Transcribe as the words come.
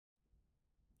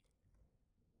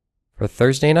For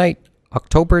Thursday night,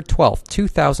 October 12th,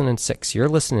 2006, you're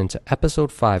listening to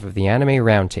Episode 5 of the Anime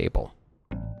Roundtable.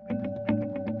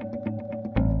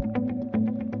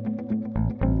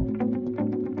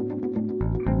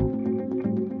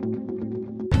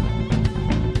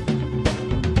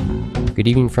 Good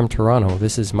evening from Toronto,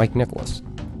 this is Mike Nicholas.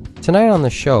 Tonight on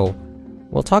the show,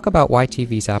 we'll talk about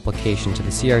YTV's application to the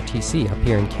CRTC up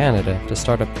here in Canada to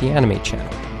start up the anime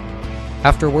channel.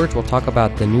 Afterwards, we'll talk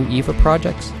about the new EVA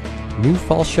projects, new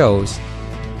fall shows,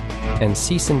 and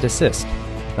cease and desist,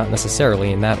 not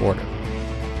necessarily in that order.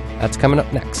 That's coming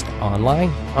up next, online,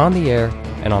 on the air,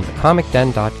 and on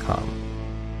thecomicden.com.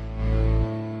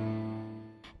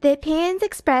 The opinions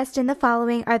expressed in the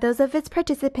following are those of its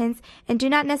participants and do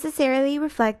not necessarily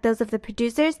reflect those of the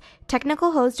producers,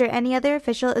 technical host, or any other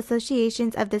official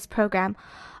associations of this program.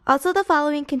 Also, the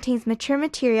following contains mature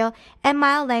material and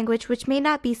mild language which may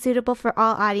not be suitable for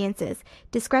all audiences.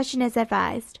 Discretion is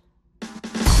advised.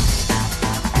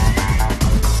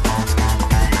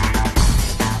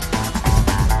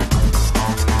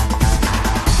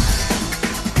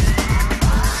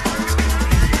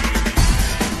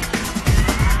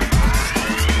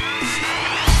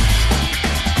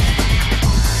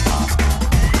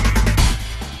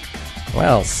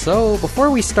 Well, so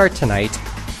before we start tonight,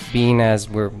 being as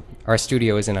our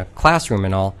studio is in a classroom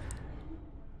and all,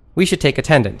 we should take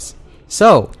attendance.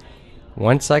 So,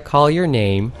 once I call your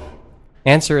name,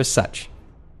 answer as such.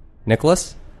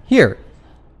 Nicholas? Here.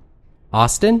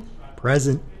 Austin?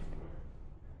 Present.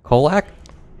 Kolak?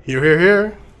 Here, here,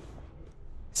 here.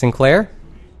 Sinclair?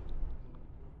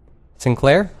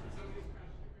 Sinclair?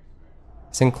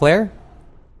 Sinclair?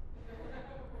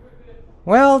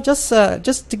 Well, just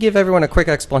to give everyone a quick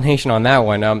explanation on that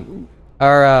one,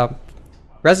 our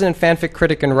resident fanfic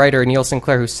critic and writer Neil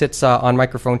Sinclair, who sits on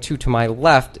microphone 2 to my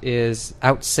left, is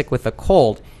out sick with a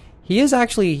cold. He is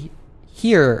actually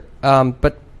here,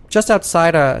 but just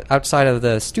outside of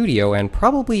the studio, and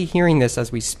probably hearing this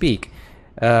as we speak.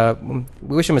 We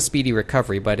wish him a speedy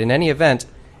recovery, but in any event,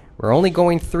 we're only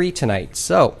going 3 tonight.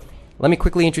 So, let me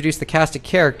quickly introduce the cast of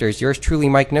characters. Yours truly,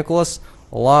 Mike Nicholas,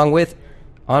 along with,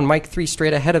 on mic 3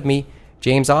 straight ahead of me,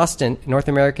 James Austin, North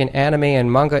American anime and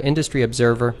manga industry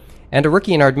observer, and a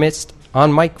rookie in our midst,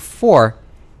 on mic 4,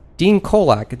 Dean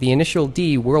Kolak, the initial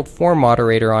D World Forum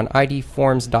moderator on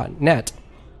idforums.net.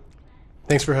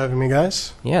 Thanks for having me,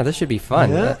 guys. Yeah, this should be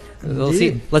fun. Yeah,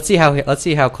 let's see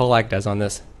how Kolak does on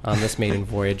this maiden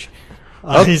voyage.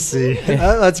 I see.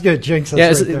 That's good. Jinx.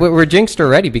 Yeah, we're jinxed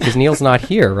already because Neil's not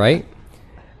here, right?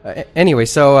 Anyway,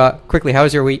 so quickly, how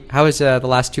was your week? How was the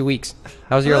last 2 weeks?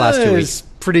 How was your last 2 weeks? It was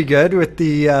pretty good with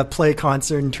the Play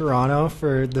concert in Toronto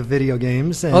for the video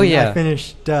games. And I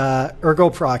finished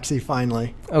Ergo Proxy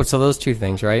finally. Oh, so those 2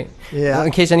 things, right? Yeah. Well,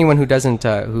 in case anyone who doesn't,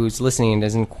 who's listening and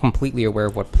isn't completely aware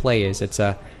of what Play is, it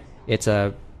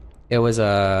was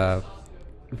a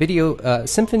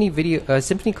symphony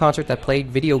concert that played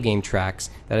video game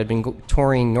tracks that had been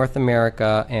touring North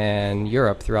America and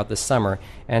Europe throughout the summer.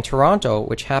 And Toronto,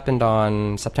 which happened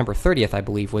on September 30th, I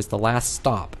believe, was the last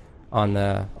stop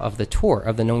of the tour,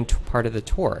 of the known part of the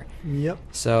tour. Yep.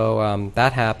 So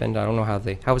that happened. I don't know how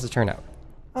was the turnout?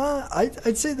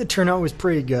 I'd say the turnout was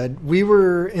pretty good. We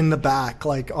were in the back,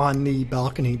 like on the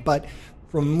balcony, but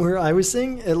from where I was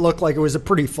sitting, it looked like it was a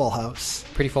pretty full house.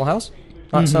 Pretty full house?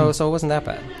 Mm-hmm. So it wasn't that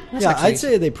bad. I'd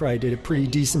say they probably did a pretty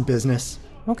decent business.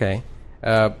 Okay.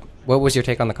 What was your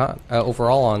take on the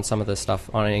overall on some of the stuff,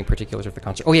 on any particulars of the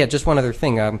concert? Oh yeah, just one other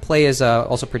thing. Play is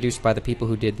also produced by the people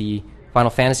who did the Final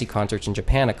Fantasy concerts in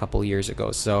Japan a couple years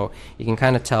ago, so you can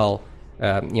kind of tell,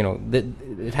 that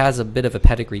it has a bit of a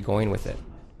pedigree going with it.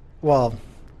 Well,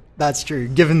 that's true,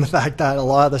 given the fact that a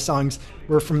lot of the songs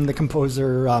were from the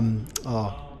composer,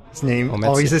 his name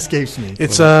always escapes me.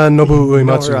 It's Nobuo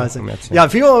Uematsu. Yeah,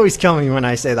 people always kill me when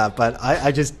I say that, but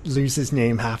I just lose his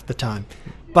name half the time.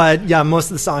 But yeah, most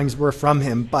of the songs were from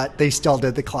him, but they still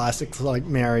did the classics like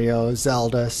Mario,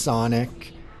 Zelda,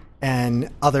 Sonic, and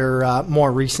other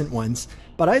more recent ones.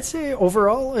 But I'd say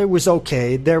overall it was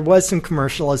okay. There was some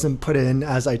commercialism put in,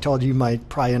 as I told you, Mike,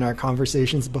 probably in our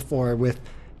conversations before, with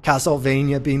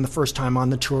Castlevania being the first time on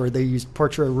the tour. They used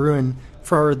Portrait of Ruin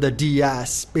for the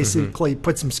DS, basically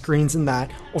put some screens in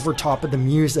that over top of the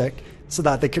music so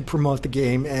that they could promote the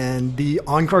game. And the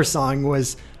encore song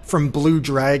was from Blue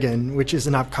Dragon, which is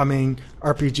an upcoming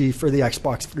RPG for the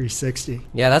Xbox 360.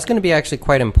 Yeah, that's going to be actually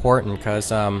quite important because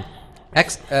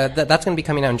that's going to be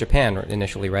coming out in Japan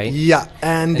initially, right? Yeah,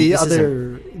 and the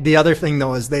other thing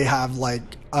though is they have like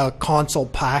a console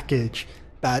package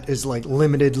that is like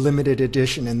limited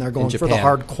edition, and they're going for the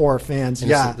hardcore fans.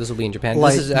 And this will be in Japan.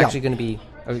 This is actually going to be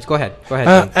Go ahead.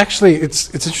 Actually,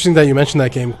 it's interesting that you mentioned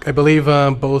that game. I believe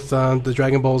both the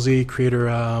Dragon Ball Z creator,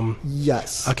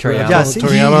 yes, Akira yes,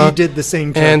 Toriyama, he did the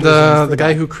same. And the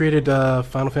guy who created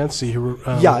Final Fantasy. I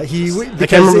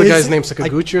can't remember the guy's name,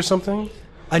 Sakaguchi or something.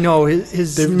 I know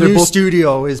his new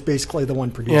studio is basically the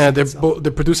one producing. Yeah,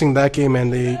 they're producing that game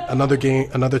and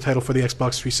another title for the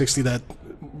Xbox 360 that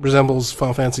resembles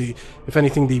Final Fantasy. If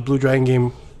anything, the Blue Dragon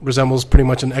game resembles pretty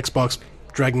much an Xbox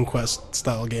Dragon Quest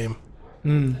style game.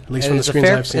 At least from the screens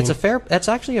I've seen. That's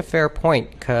actually a fair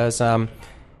point, because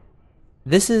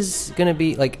this is going to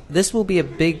be this will be a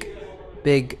big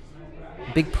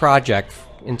project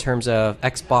in terms of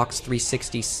Xbox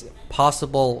 360's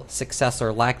possible success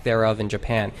or lack thereof in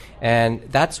Japan, and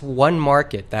that's one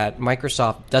market that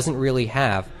Microsoft doesn't really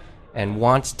have and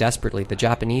wants desperately, the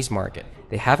Japanese market.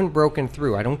 They haven't broken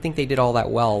through. I don't think they did all that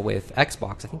well with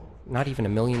Xbox. I think not even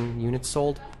 1 million units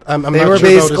sold. They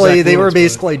were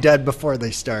basically dead before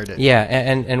they started. Yeah,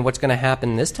 and what's going to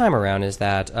happen this time around is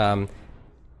that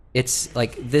it's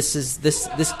like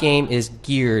this game is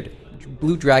geared.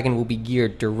 Blue Dragon will be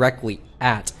geared directly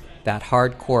at that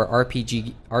hardcore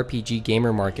RPG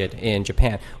gamer market in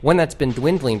Japan, one that's been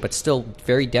dwindling but still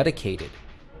very dedicated.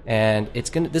 And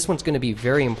this one's going to be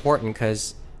very important,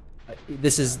 because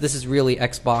this is really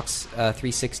Xbox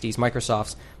 360's,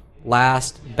 Microsoft's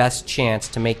last best chance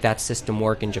to make that system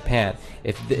work in Japan.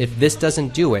 If this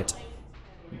doesn't do it,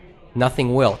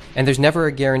 nothing will. And there's never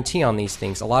a guarantee on these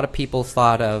things. A lot of people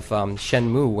thought of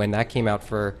Shenmue, when that came out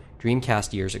for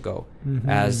Dreamcast years ago,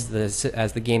 as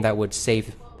the game that would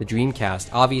save the Dreamcast.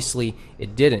 Obviously,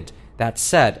 it didn't. That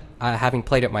said, having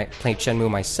played Shenmue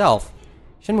myself,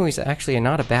 Shenmue is actually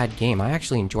not a bad game. I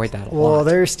actually enjoyed that a lot. Well,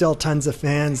 there's still tons of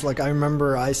fans. Like, I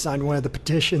remember I signed one of the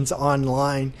petitions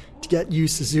online to get Yu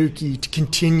Suzuki to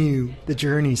continue the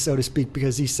journey, so to speak,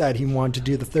 because he said he wanted to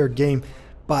do the third game.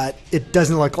 But it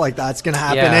doesn't look like that's going to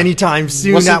happen anytime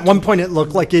soon. At one point, it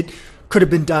looked like it could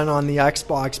have been done on the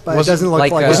Xbox, but it doesn't look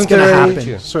like it's going to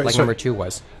happen. Number 2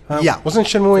 was. Wasn't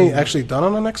Shenmue actually done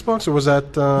on an Xbox, or was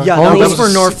that... that was for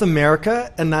North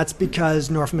America, and that's because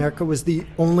North America was the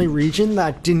only region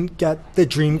that didn't get the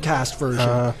Dreamcast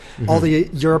version. All the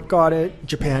Europe got it,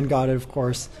 Japan got it, of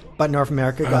course, but North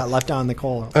America got left out in the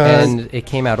cold. And it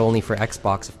came out only for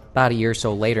Xbox about a year or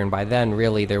so later, and by then,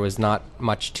 really, there was not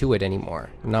much to it anymore.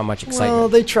 Not much excitement. Well,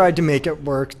 they tried to make it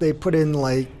work. They put in,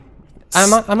 I'm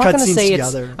not going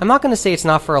to say it's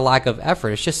not for a lack of effort.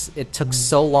 It's just it took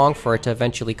so long for it to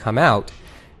eventually come out.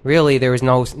 Really, there was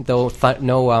no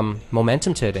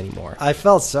momentum to it anymore. I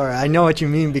felt sorry. I know what you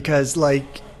mean, because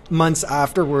months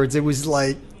afterwards, it was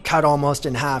cut almost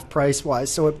in half price wise.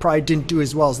 So it probably didn't do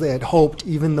as well as they had hoped,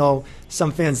 even though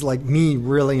some fans like me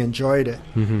really enjoyed it.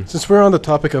 Since we're on the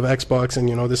topic of Xbox,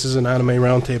 and this is an anime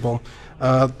roundtable,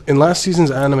 in last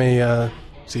season's anime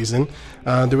season,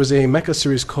 there was a mecha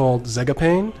series called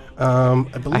Zegapain. I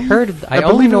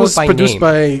believe it was produced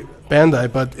by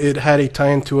Bandai, but it had a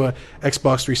tie-in to a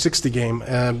Xbox 360 game.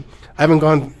 I haven't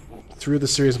gone through the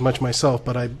series much myself,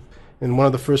 but in one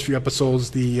of the first few episodes,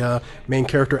 the main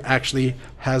character actually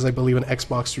has, I believe, an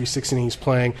Xbox 360, and he's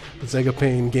playing the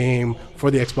Zegapain game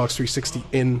for the Xbox 360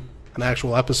 in an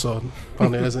actual episode.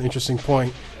 Found it as an interesting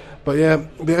point. But yeah,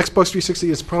 the Xbox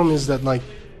 360, its problem is that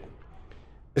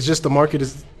it's just the market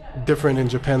is different in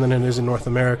Japan than it is in North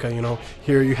America.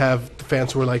 Here you have the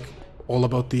fans who are all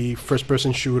about the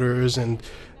first-person shooters, and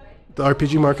the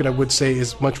RPG market, I would say,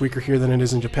 is much weaker here than it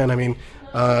is in Japan. I mean,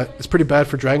 it's pretty bad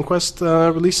for Dragon Quest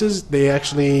releases. They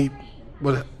actually,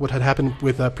 what had happened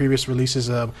with previous releases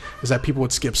is that people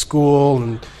would skip school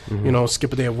and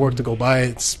skip a day of work to go buy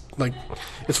it.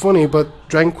 It's funny, but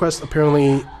Dragon Quest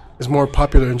apparently is more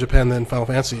popular in Japan than Final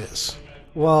Fantasy is.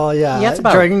 Well, yeah, that's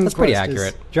pretty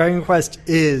accurate. Dragon Quest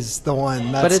is the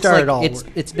one that started all.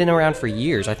 It's been around for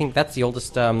years. I think that's the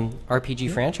oldest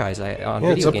RPG franchise on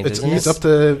video games. It's up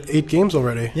to 8 games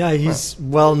already. Yeah, he's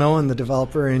well known, the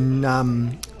developer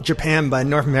in Japan, but in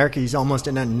North America, he's almost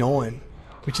an unknown,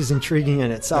 which is intriguing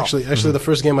in itself. Actually, the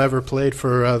first game I ever played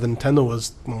for the Nintendo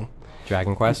was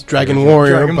Dragon Quest, Dragon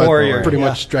Warrior, pretty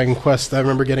much Dragon Quest. I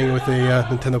remember getting it with a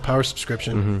Nintendo Power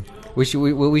subscription. We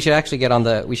should actually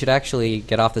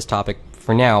get off this topic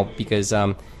for now, because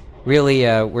really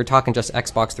we're talking just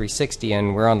Xbox 360,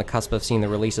 and we're on the cusp of seeing the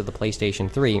release of the PlayStation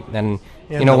 3. And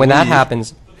when that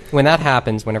happens,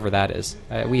 whenever that is,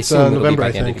 we assume November,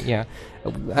 I think. Yeah.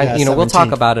 We'll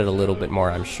talk about it a little bit more,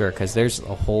 I'm sure, because there's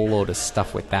a whole load of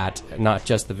stuff with that, not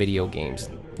just the video games.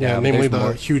 Yeah, namely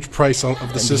the huge price of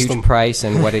the system. Huge price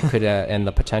and what it could and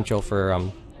the potential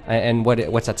for and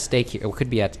what's at stake here,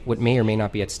 what may or may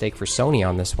not be at stake for Sony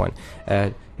on this one.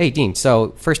 Hey, Dean.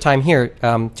 So first time here.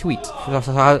 Tweet.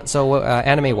 So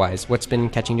anime-wise, what's been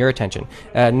catching your attention?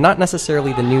 Not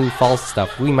necessarily the new fall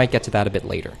stuff. We might get to that a bit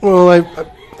later. Well,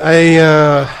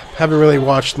 I haven't really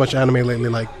watched much anime lately.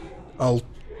 Like,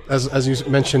 as you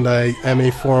mentioned, I am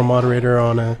a forum moderator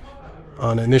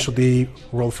on Initial D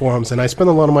World Forums, and I spend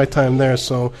a lot of my time there.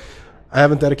 So I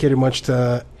haven't dedicated much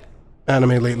to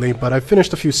anime lately, but I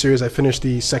finished a few series. I finished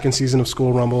the second season of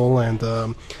School Rumble and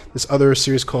this other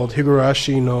series called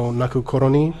Higurashi no Naku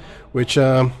Koroni, which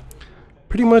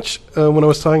pretty much, when I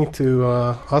was talking to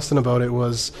Austin about it,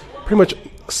 was pretty much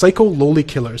psycho loli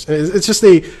killers. It's just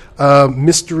a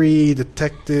mystery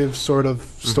detective sort of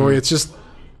story. It's just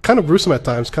kind of gruesome at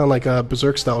times, kind of like a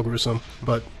Berserk style gruesome,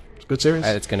 but it's a good series.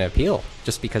 It's going to appeal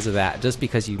just because of that, just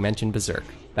because you mentioned Berserk.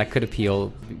 That could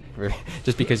appeal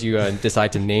just because you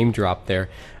decide to name drop there.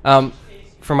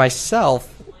 For myself,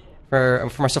 I'm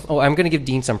going to give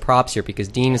Dean some props here because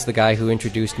Dean is the guy who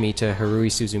introduced me to Haruhi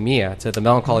Suzumiya, to the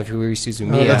Melancholy of Haruhi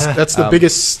Suzumiya. That's the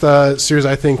biggest series,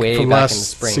 I think, from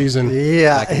last season.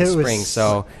 Yeah, back in the spring.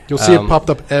 So you'll see it popped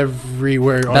up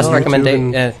everywhere. Best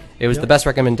recommendation. It was the best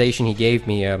recommendation he gave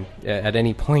me at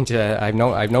any point. I've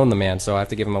known the man, so I have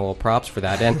to give him a little props for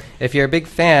that. And if you're a big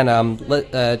fan,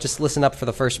 just listen up for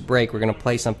the first break. We're going to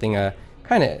play something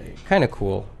kind of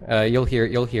cool. You'll hear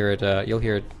it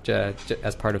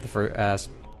as part of the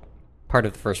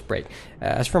first break.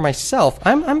 As for myself,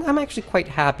 I'm actually quite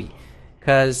happy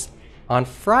because on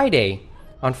Friday,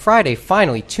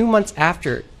 finally 2 months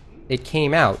after it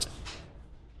came out,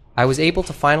 I was able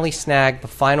to finally snag the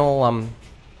final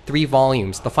 3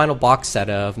 volumes, the final box set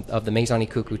of the Maison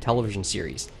Ikuku television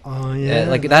series. Oh yeah,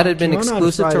 that had been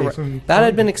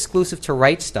exclusive to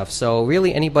Right Stuff. So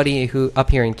really, anybody who up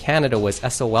here in Canada was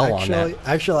SOL on that.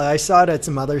 Actually, I saw it at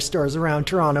some other stores around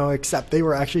Toronto, except they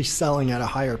were actually selling at a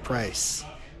higher price.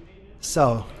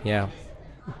 So yeah.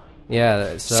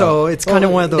 So it's kind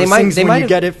of one of those things when you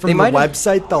get it from the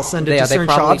website, they'll send it to certain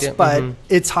shops, but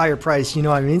it's higher price, you know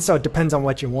what I mean? So it depends on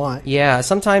what you want. Yeah,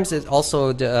 sometimes it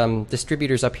also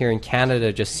distributors up here in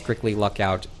Canada just strictly luck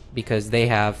out because they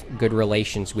have good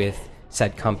relations with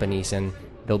said companies and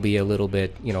they'll be a little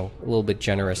bit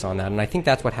generous on that. And I think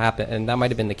that's what happened, and that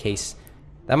might have been the case.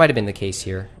 That might have been the case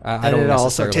here. I don't necessarily know. It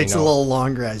also takes a little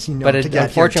longer, as you know, but to get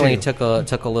unfortunately, here too. it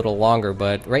took a little longer.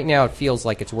 But right now, it feels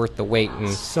like it's worth the wait. And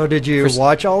so, did you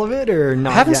watch all of it, or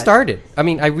not? I haven't started. I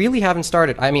mean, I really haven't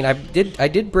started. I mean, I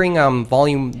did bring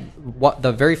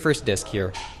the very first disc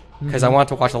here because I want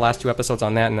to watch the last 2 episodes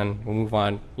on that, and then we'll move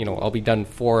on. I'll be done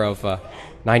 4 of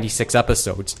 96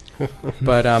 episodes.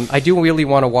 But I do really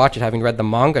want to watch it, having read the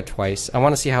manga twice. I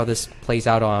want to see how this plays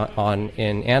out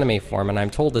in anime form, and I'm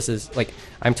told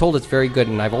it's very good.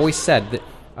 And I've always said that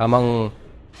among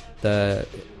the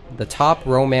top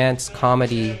romance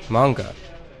comedy manga,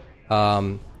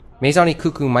 Maison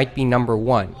Ikuku might be number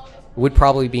 1. Would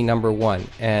probably be number 1,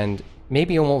 and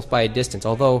maybe almost by a distance.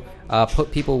 Although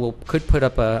people could put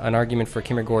up an argument for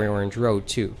Kimagure Orange Road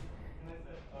too.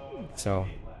 So.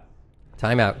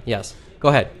 Time out. Yes. Go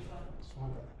ahead.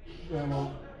 Yeah,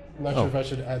 well, I'm not sure if I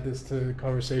should add this to the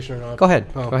conversation or not. Go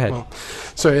ahead. Go ahead. Well,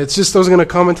 sorry, it's just I was going to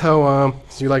comment how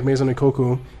you like Maison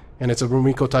Ikoku, and it's a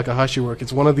Rumiko Takahashi work.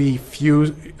 It's one of the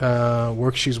few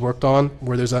works she's worked on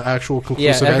where there's an actual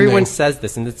conclusive ending. Everyone says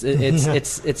this, and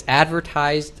it's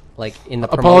advertised like in the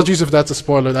apologies if that's a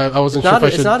spoiler. I wasn't sure if I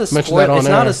should mention that on air. It's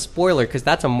not a spoiler because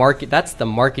that's the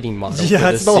marketing model. Yeah, for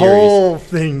that's the whole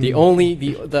thing. The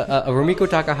Rumiko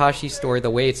Takahashi story, the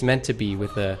way it's meant to be,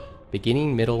 with a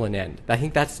beginning, middle, and end. I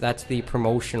think that's the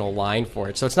promotional line for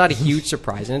it. So it's not a huge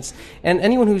surprise, and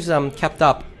anyone who's kept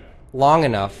up long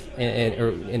enough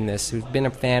in this, who's been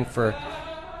a fan for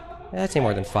I'd say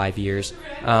more than 5 years.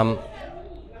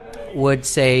 Would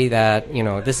say that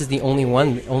this is the only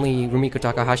Rumiko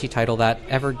Takahashi title that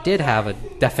ever did have a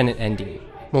definite ending.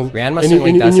 Well,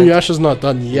 Inuyasha's not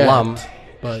done yet,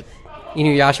 but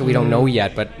Inuyasha we don't know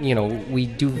yet, but we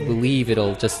do believe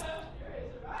it'll just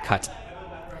cut.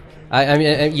 I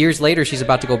mean, years later she's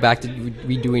about to go back to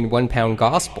redoing One Pound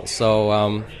Gospel, so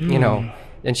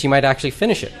and she might actually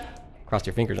finish it. Cross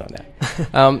your fingers on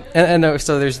that.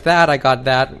 So there's that. I got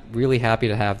that. Really happy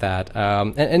to have that.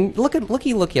 And look at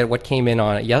what came in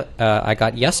on it. I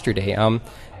got yesterday.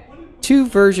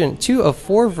 2 of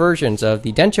 4 versions of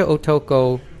the Densho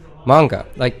Otoko manga.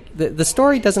 Like the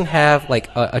story doesn't have like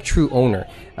a true owner.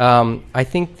 I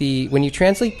think when you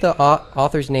translate the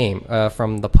author's name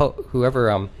from the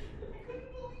whoever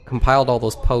compiled all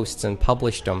those posts and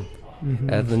published them,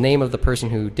 the name of the person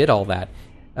who did all that.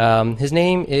 His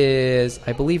name is,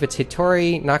 I believe it's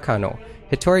Hitori Nakano.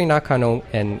 Hitori Nakano,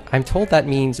 and I'm told that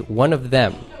means one of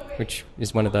them, which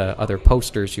is one of the other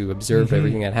posters who observed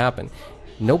everything that happened.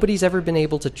 Nobody's ever been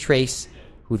able to trace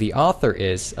who the author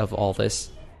is of all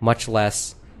this, much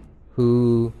less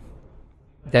who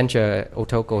Densha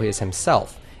Otoko is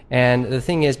himself. And the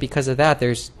thing is, because of that,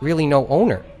 there's really no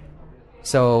owner.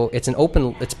 So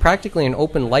it's practically an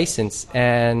open license,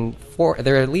 and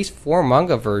there are at least 4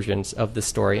 manga versions of the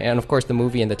story, and of course the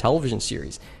movie and the television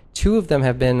series. 2 of them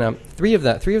have been, 3 of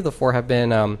the 4 have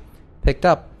been picked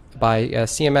up by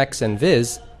CMX and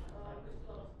Viz,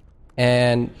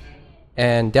 and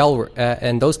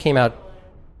those came out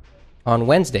on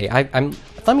Wednesday. I'm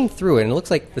thumbing through it, and it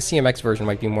looks like the CMX version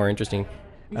might be more interesting.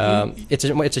 It's a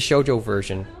shoujo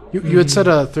version. You had said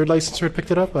a third licensor had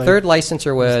picked it up? Third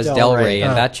licensor was Del Rey,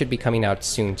 and that should be coming out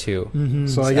soon, too.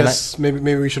 So I guess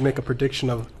maybe we should make a prediction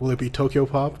of, will it be Tokyo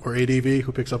Pop or ADV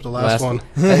who picks up the last one?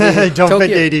 Don't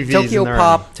pick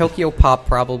ADVs. Tokyo Pop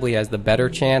probably has the better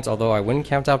chance, although I wouldn't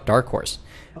count out Dark Horse.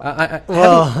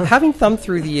 Having thumbed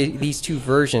through these 2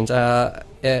 versions, I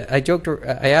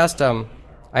asked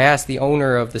the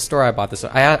owner of the store I bought this.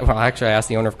 I asked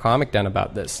the owner of Comic Den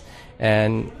about this,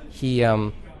 and he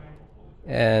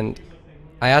and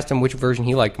I asked him which version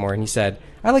he liked more, and he said,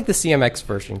 "I like the CMX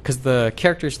version because the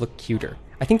characters look cuter.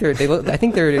 I think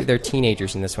they're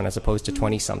teenagers in this one as opposed to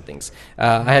 20-somethings.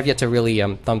 I have yet to really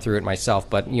thumb through it myself,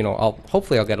 but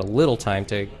hopefully I'll get a little time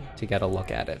to get a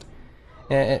look at it.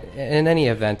 In any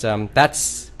event,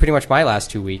 that's pretty much my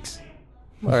last 2 weeks,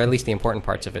 or at least the important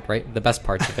parts of it, right? The best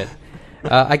parts of it.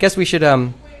 I guess we should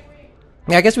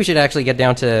actually get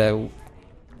down to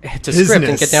script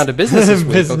and get down to business this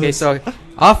week. Okay, so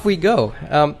off we go.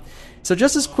 So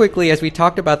just as quickly as we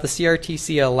talked about the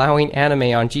CRTC allowing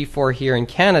anime on G4 here in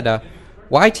Canada,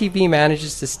 YTV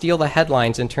manages to steal the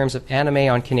headlines in terms of anime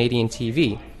on Canadian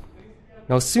TV.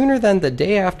 No sooner than the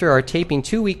day after our taping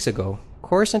 2 weeks ago,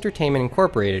 Chorus Entertainment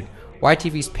Incorporated,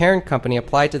 YTV's parent company,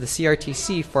 applied to the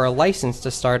CRTC for a license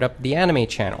to start up the anime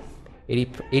channel.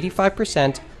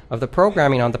 85% of the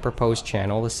programming on the proposed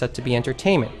channel is set to be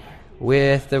entertainment,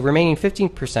 with the remaining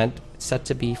 15% set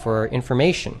to be for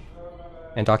information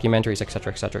and documentaries,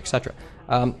 etc., etc., etc.,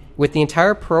 with the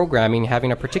entire programming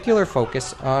having a particular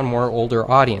focus on more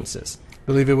older audiences. I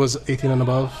believe it was 18 and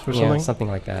above or something? Yeah, something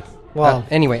like that. Wow.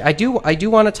 Anyway, I do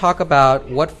want to talk about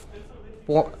what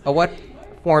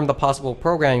form the possible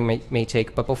programming may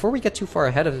take, but before we get too far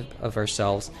ahead of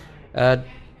ourselves,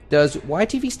 does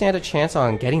YTV stand a chance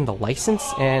on getting the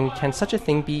license, and can such a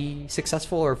thing be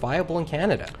successful or viable in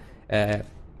Canada?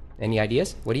 Any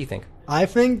ideas? What do you think? I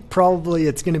think probably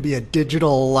it's going to be a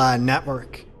digital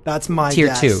network. That's my Tier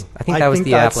guess. 2. I think that was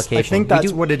the application. I think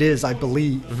that's what it is, I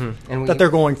believe, that they're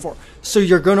going for. So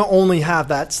you're going to only have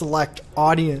that select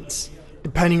audience,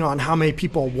 depending on how many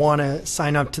people want to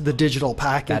sign up to the digital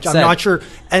package. I'm not sure.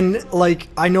 And,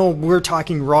 I know we're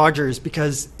talking Rogers,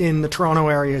 because in the Toronto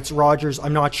area, it's Rogers.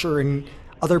 I'm not sure in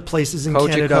other places in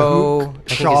Canada.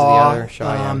 Shaw,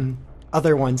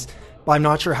 other ones. But I'm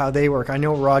not sure how they work. I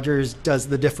know Rogers does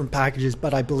the different packages,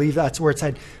 but I believe that's where it's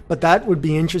headed. But that would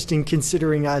be interesting,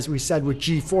 considering, as we said, with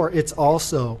G4, it's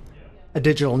also a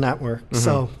digital network.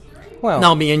 So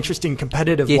that'll be interesting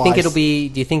competitive-wise. Do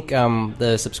you think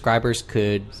the subscribers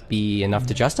could be enough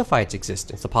to justify its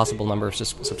existence, the possible number of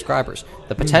subscribers?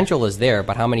 The potential is there,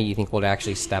 but how many do you think will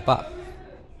actually step up?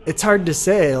 It's hard to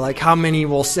say. How many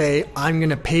will say, I'm going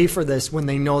to pay for this when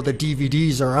they know the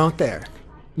DVDs are out there?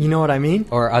 You know what I mean?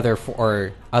 Or other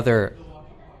forms. Formats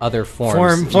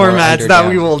that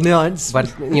we will not.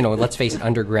 But, let's face it,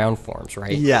 underground forms,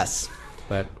 right? Yes.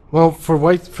 But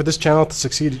for this channel to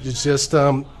succeed, it's just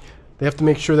they have to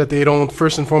make sure that they don't,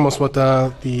 first and foremost, what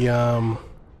the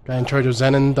guy in charge of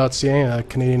Zenin.ca, a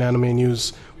Canadian anime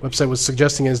news website, was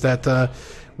suggesting is that the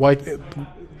way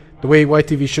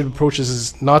YTV should approach this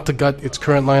is not to gut its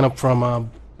current lineup from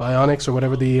Bionics or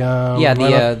whatever the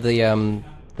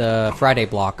Friday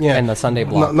block and the Sunday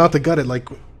block. Not to gut it.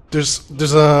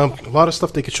 There's a lot of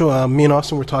stuff they could show. Me and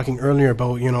Austin were talking earlier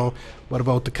about, what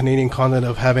about the Canadian content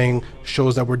of having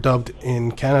shows that were dubbed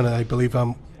in Canada. I believe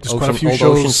there's quite a few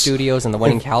shows. Ocean Studios and the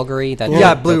one in Calgary.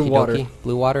 Blue Water.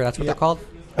 Blue Water, that's what they're called?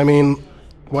 I mean,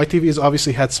 YTV has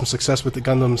obviously had some success with the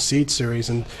Gundam Seed series,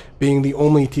 and being the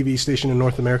only TV station in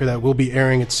North America that will be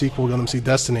airing its sequel, Gundam Seed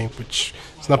Destiny, which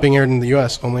is not being aired in the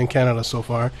U.S., only in Canada so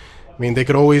far. I mean, they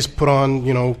could always put on,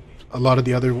 a lot of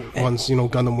the other ones,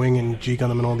 Gundam Wing and G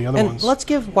Gundam and all the other ones. And let's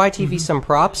give YTV some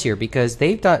props here, because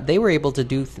they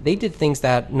did things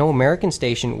that no American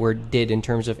station did in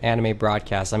terms of anime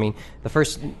broadcasts. I mean, the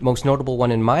first most notable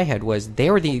one in my head was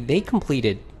they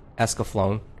completed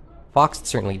Escaflowne Fox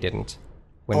certainly didn't.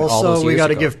 Also, we got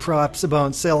to give props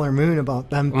about Sailor Moon about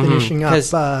them finishing up.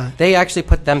 They actually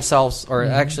put themselves, or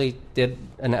actually did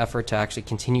an effort to actually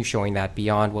continue showing that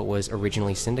beyond what was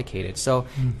originally syndicated. So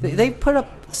they put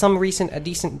up some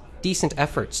decent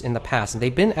efforts in the past, and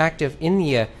they've been active in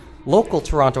the local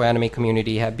Toronto anime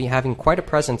community, have been having quite a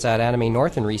presence at Anime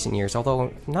North in recent years,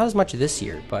 although not as much this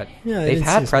year, but they've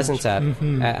had presence at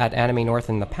Anime North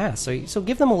in the past. So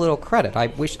give them a little credit. I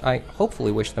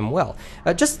hopefully wish them well.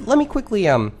 Just let me quickly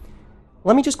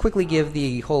give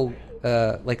the whole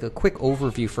like a quick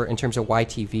overview in terms of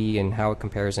YTV and how it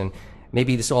compares, and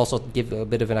maybe this will also give a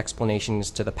bit of an explanation as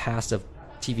to the past of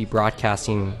TV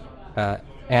broadcasting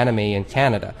anime in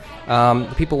Canada.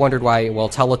 People wondered why,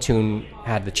 Teletoon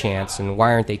had the chance, and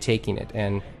why aren't they taking it?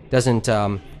 And doesn't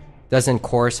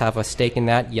Corus have a stake in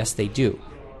that? Yes, they do.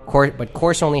 But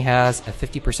Corus only has a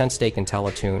 50% stake in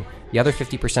Teletoon. The other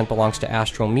 50% belongs to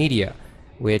Astro Media,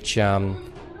 which runs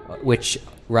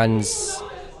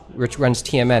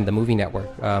TMN, the movie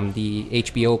network, the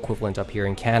HBO equivalent up here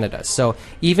in Canada. So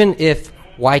even if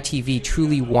YTV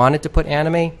truly wanted to put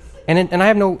anime,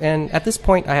 and at this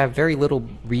point I have very little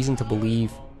reason to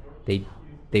believe they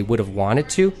would have wanted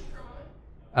to.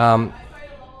 They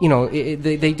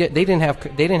didn't have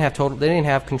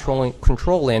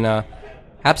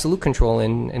absolute control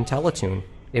in Teletoon.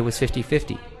 It was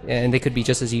 50-50, and they could be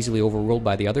just as easily overruled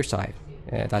by the other side,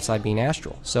 that side being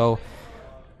Astral. So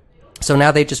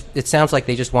now it sounds like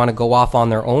they just want to go off on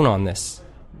their own on this,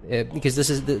 because this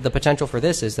is the potential for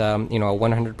this is a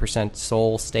 100%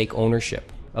 sole stake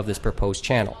ownership of this proposed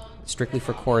channel, strictly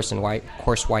for Corus and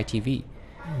Corus YTV.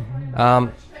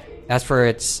 As for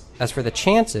the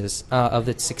chances of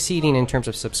it succeeding in terms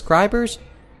of subscribers,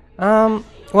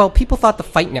 people thought the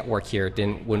Fight Network here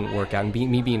wouldn't work out. And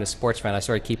me being a sports fan, I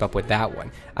sort of keep up with that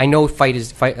one. I know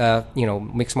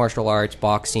mixed martial arts,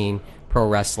 boxing, pro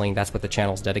wrestling. That's what the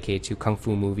channel's dedicated to. Kung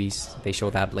fu movies, they show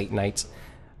that late nights.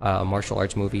 Martial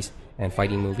arts movies and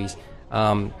fighting movies.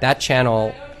 That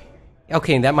channel,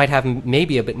 that might have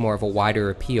maybe a bit more of a wider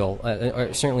appeal,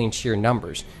 or certainly in sheer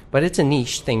numbers. But it's a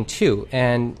niche thing too,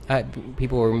 and I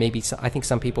think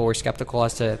some people were skeptical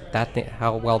as to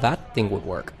how well that thing would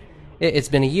work. It's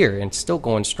been a year and it's still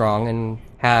going strong, and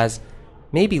has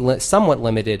maybe somewhat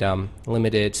limited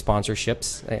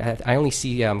sponsorships. I only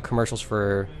see commercials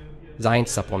for Zion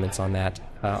supplements on that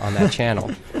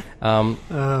channel,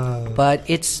 but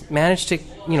it's managed to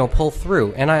pull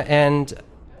through, and I'd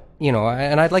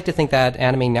like to think that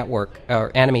Anime Network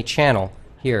or Anime Channel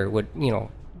here would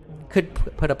could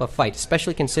put up a fight,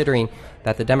 especially considering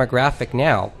that the demographic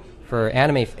now for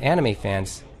anime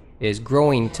fans is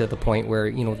growing to the point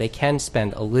where they can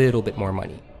spend a little bit more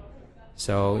money.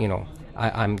 So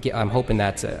I'm hoping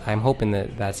that's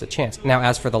a chance. Now,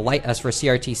 as for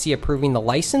CRTC approving the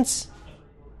license,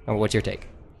 what's your take?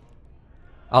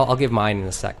 I'll give mine in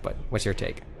a sec, but what's your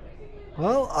take?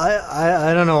 Well,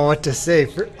 I don't know what to say.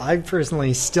 I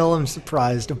personally still am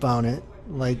surprised about it.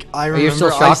 Like, I remember you're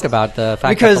still shocked about the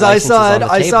fact because that the license is on the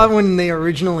table. I saw it when they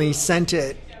originally sent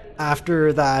it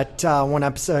after that one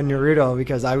episode of Naruto,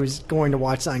 because I was going to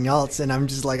watch something else, and I'm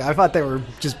just like, I thought they were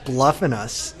just bluffing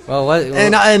us.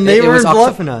 And they were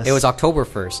bluffing us. It was October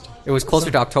 1st. It was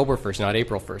closer to October 1st, not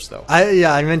April 1st, though.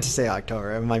 I meant to say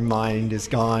October. My mind is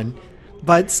gone.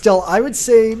 But still, I would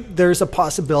say there's a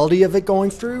possibility of it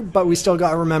going through, but we still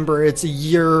got to remember it's a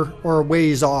year or a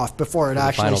ways off before it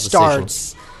actually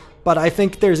starts. But I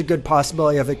think there's a good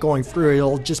possibility of it going through.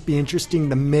 It'll just be interesting,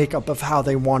 the makeup of how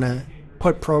they want to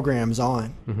put programs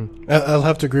on. Mm-hmm. I'll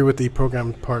have to agree with the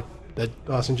program part that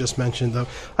Austin just mentioned, though.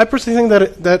 I personally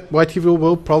think that YTV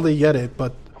will probably get it,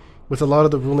 but with a lot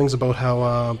of the rulings about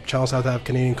how channels have to have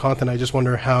Canadian content, I just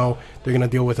wonder how they're going to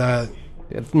deal with that.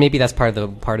 Maybe that's part of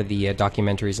the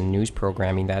documentaries and news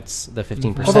programming. That's the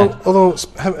 15%. Although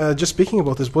just speaking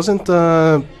about this, wasn't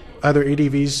either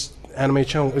ADV's anime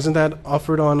channel, isn't that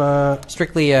offered on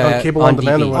strictly on cable on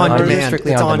demand? On demand.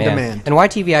 Strictly it's on demand. demand. And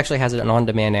YTV actually has an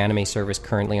on-demand anime service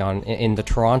currently in the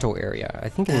Toronto area. I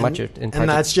think and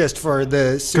that's just for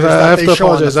the series that I have they to show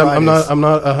apologize.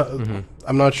 On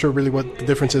I'm not sure really what the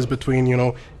difference is between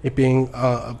it being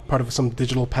a part of some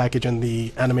digital package and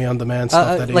the anime on demand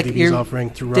stuff that ADV is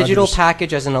offering through digital Rogers.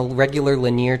 Package as in a regular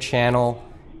linear channel,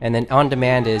 and then on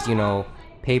demand is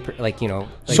paper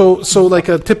so like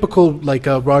a typical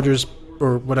Rogers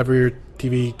or whatever your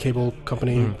TV cable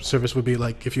company service would be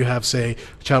like. If you have, say,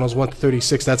 channels 1 to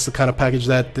 36, that's the kind of package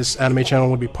that this anime channel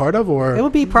would be part of, or it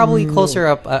would be probably closer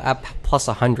up plus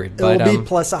 100. It will be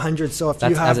plus 100. So if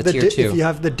you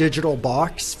have the digital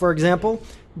box, for example,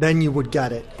 then you would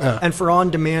get it. And for on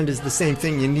demand is the same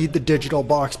thing. You need the digital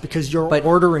box because you're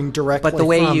ordering directly. But the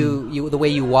way from the way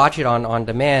you watch it on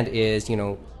demand is,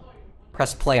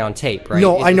 press play on tape, right?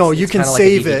 No, I know. You can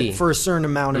save like it for a certain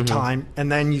amount of time, and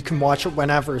then you can watch it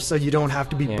whenever, so you don't have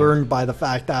to be burned by the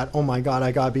fact that, oh my God,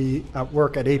 I got to be at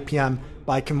work at 8 p.m.,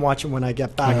 but I can watch it when I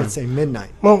get back at, say,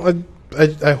 midnight. Well,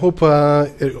 I hope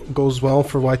it goes well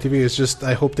for YTV. It's just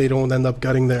I hope they don't end up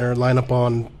gutting their lineup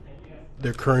on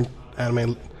their current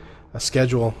anime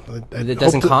schedule. It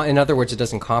doesn't. In other words, it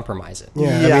doesn't compromise it.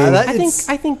 Yeah, I think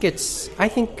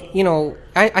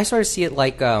I sort of see it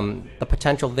like the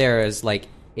potential there is like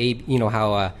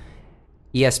how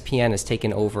ESPN has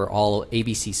taken over all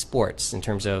ABC Sports in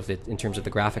terms of the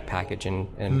graphic package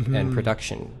and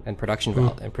production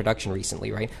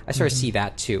recently, right? I sort of see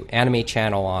that too. Anime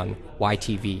Channel on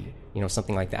YTV,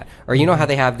 something like that. Or how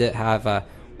they have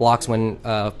blocks when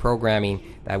programming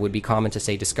that would be common to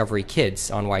say Discovery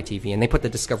Kids on YTV, and they put the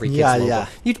Discovery Kids logo. Yeah.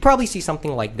 You'd probably see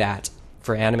something like that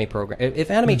for anime program. If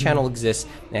Anime Channel exists,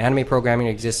 and anime programming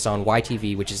exists on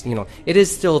YTV, which is it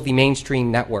is still the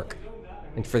mainstream network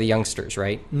and for the youngsters,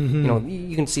 right?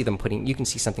 You can see you can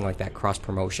see something like that cross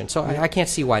promotion. So I can't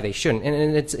see why they shouldn't,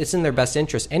 and it's in their best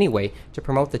interest anyway to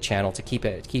promote the channel, to keep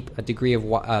a degree of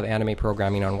anime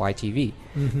programming on YTV.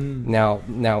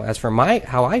 Now as for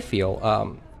how I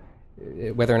feel,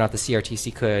 whether or not the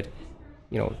CRTC could,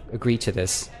 agree to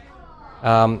this,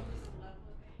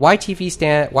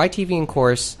 YTV in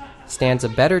course stands a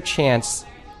better chance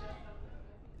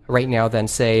right now than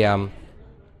say if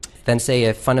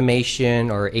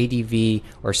Funimation or ADV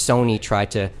or Sony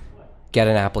tried to get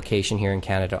an application here in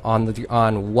Canada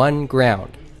on one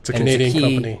ground. It's a Canadian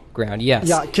company. Ground, yes.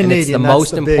 Yeah, Canadian. And it's the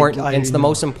most important. It's the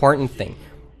most important thing.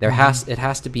 It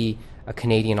has to be a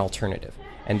Canadian alternative,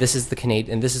 and this is the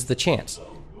chance.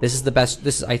 This is the best.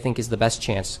 This I think is the best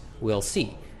chance we'll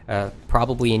see,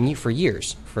 probably for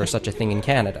years for such a thing in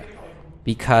Canada,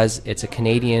 because it's a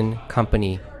Canadian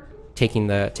company taking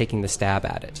the stab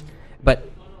at it. But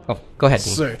go ahead,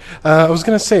 Dean. Sorry. I was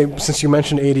going to say, since you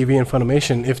mentioned ADV and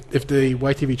Funimation, if the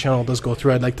YTV channel does go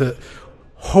through, I'd like to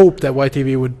hope that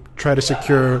YTV would try to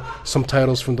secure some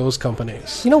titles from those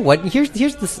companies. You know what? Here's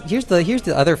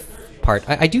the other part.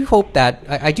 I do hope that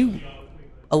I do.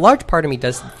 A large part of me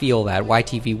does feel that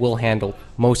YTV will handle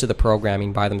most of the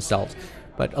programming by themselves,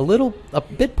 but a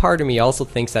bit part of me also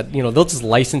thinks that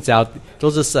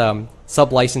they'll just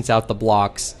sub-license out the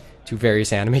blocks to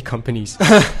various anime companies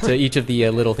to each of the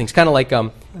little things, kind of like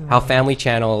how Family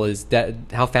Channel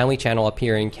up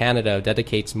here in Canada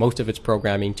dedicates most of its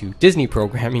programming to Disney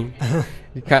programming.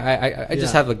 I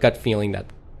just have a gut feeling that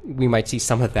we might see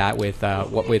some of that with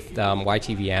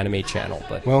YTV Anime Channel,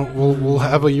 but we'll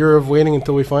have a year of waiting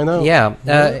until we find out. Yeah,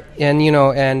 I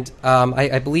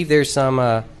believe there's some.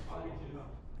 As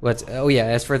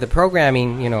for the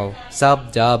programming,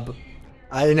 sub dub.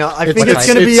 I know. I think it's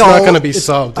going to be all. It's not going to be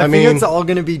subbed. I think it's all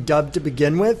going to be dubbed to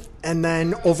begin with, and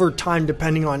then over time,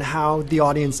 depending on how the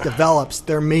audience develops,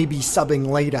 there may be subbing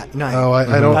late at night. Oh,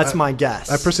 I don't. That's my guess.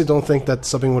 I personally don't think that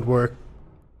subbing would work,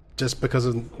 just because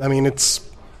of. I mean, it's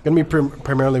going to be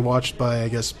primarily watched by, I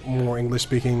guess, more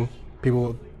English-speaking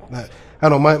people. I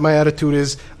don't know. My attitude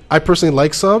is, I personally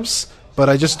like subs, but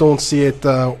I just don't see it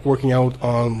working out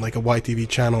on like a YTV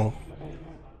channel.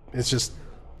 It's just.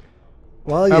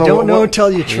 Well, you don't know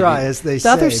until you try, as they say.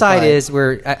 The other side is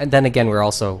then again we're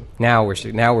also now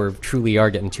we're truly are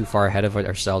getting too far ahead of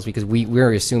ourselves, because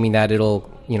we're assuming that it'll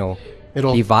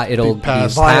be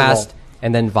passed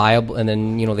and then viable, and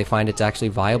then they find it's actually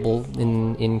viable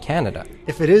in Canada.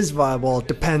 If it is viable, it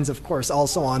depends, of course,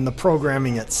 also on the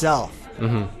programming itself.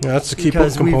 Mm-hmm. Yeah, that's the key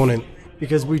component.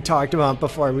 Because we talked about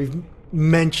before, we've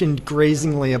mentioned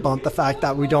grazingly about the fact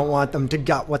that we don't want them to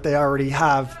gut what they already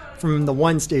have from the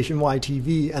one station,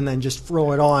 YTV, and then just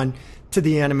throw it on to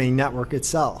the anime network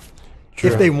itself.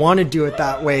 True. If they want to do it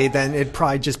that way, then it'd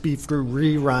probably just be through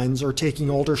reruns or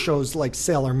taking older shows like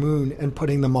Sailor Moon and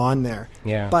putting them on there.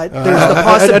 Yeah. But there's the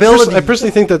possibility. I personally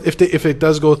think that if it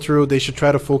does go through, they should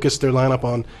try to focus their lineup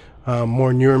on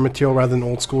more newer material rather than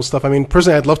old school stuff. I mean,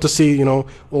 personally, I'd love to see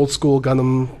old school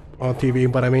Gundam on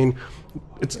TV, but I mean,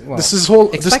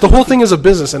 the whole thing is a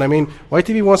business, and I mean,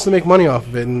 YTV wants to make money off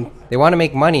of it, and they want to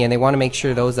make money, and they want to make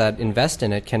sure those that invest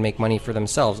in it can make money for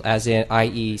themselves,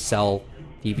 i.e., sell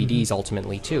DVDs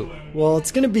ultimately too. Well,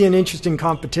 it's going to be an interesting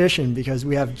competition, because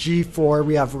we have G4,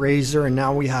 we have Razor, and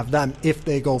now we have them if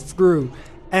they go through.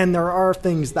 And there are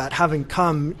things that haven't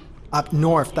come up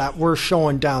north that we're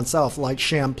showing down south, like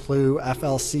Shampoo,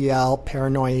 FLCL,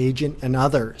 Paranoid Agent, and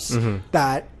others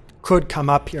that could come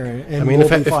up here. And I mean,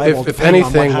 if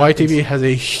anything, YTV has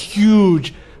a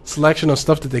huge selection of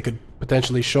stuff that they could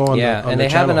potentially show on yeah, the, on and the they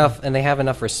channel. have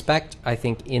enough respect, I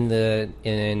think,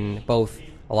 in both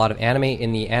a lot of anime,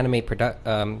 in the anime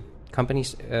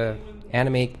companies,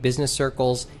 anime business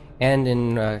circles, and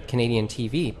in Canadian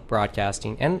TV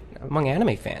broadcasting, and among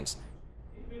anime fans.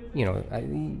 You know,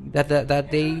 that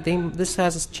they this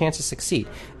has a chance to succeed.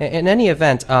 In any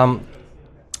event,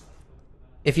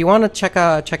 if you want to check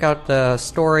out the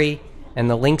story and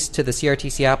the links to the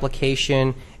CRTC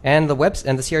application and the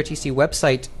CRTC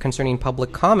website concerning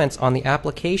public comments on the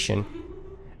application,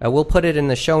 we'll put it in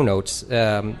the show notes.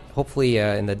 Hopefully,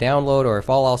 in the download, or if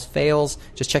all else fails,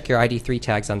 just check your ID3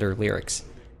 tags under lyrics.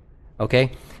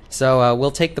 Okay, so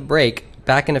we'll take the break.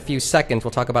 Back in a few seconds,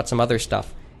 we'll talk about some other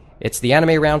stuff. It's the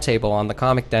Anime Roundtable on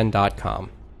thecomicden.com.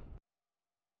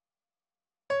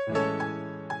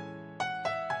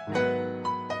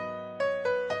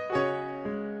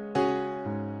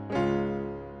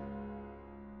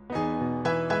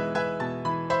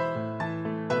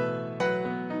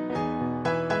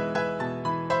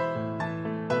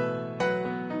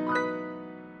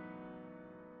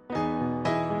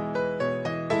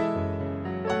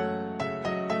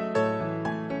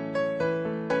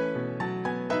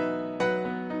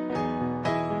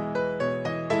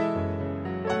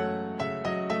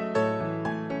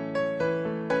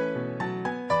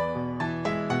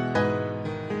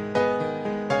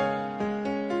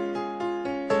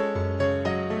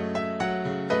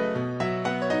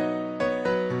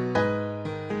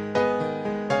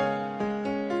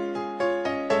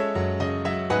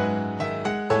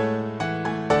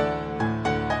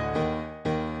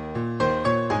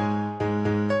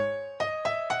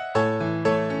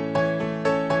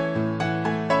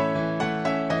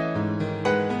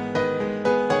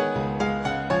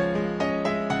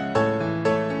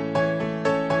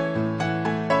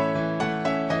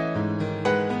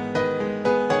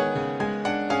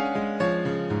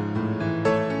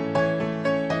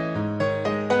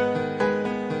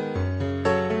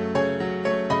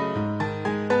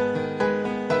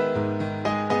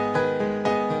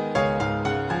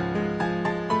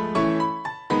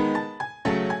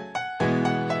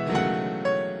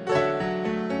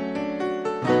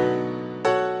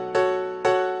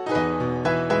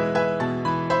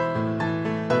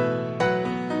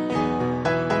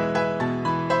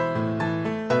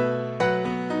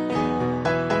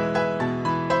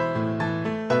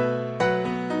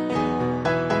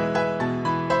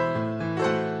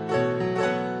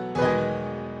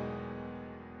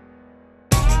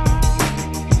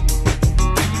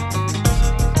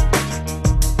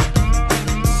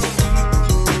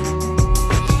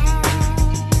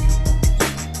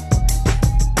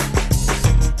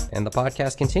 And the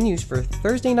podcast continues for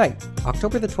Thursday night,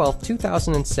 October the 12th,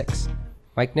 2006.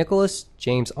 Mike Nicholas,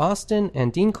 James Austin,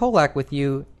 and Dean Kolak with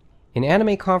you in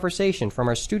anime conversation from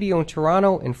our studio in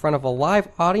Toronto in front of a live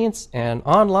audience and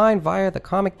online via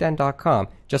thecomicden.com.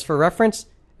 Just for reference,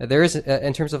 there is,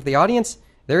 in terms of the audience,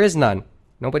 there is none.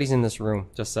 Nobody's in this room,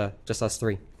 just us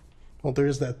three. Well, there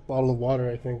is that bottle of water,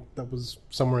 I think, that was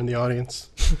somewhere in the audience.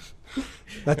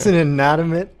 That's an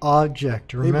inanimate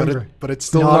object, remember. Yeah, but it's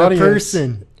still not an a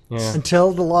person. Yeah.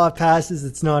 Until the law passes,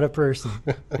 it's not a person.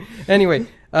 Anyway,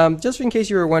 just in case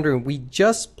you were wondering, we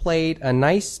just played a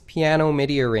nice piano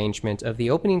MIDI arrangement of the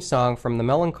opening song from The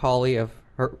Melancholy of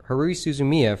Haruhi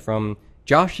Suzumiya from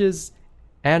Josh's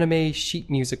Anime Sheet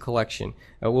Music Collection.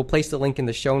 We'll place the link in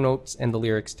the show notes and the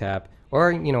lyrics tab,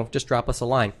 or, just drop us a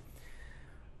line.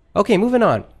 Okay, moving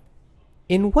on.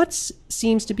 In what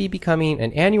seems to be becoming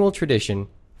an annual tradition,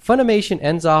 Funimation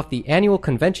ends off the annual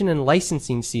convention and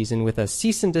licensing season with a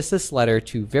cease and desist letter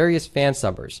to various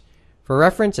fansubbers. For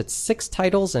reference, it's 6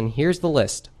 titles, and here's the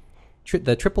list.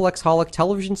 The Triple X Holic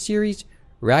television series,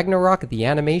 Ragnarok the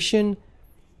Animation,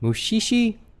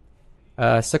 Mushishi,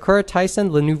 Sakura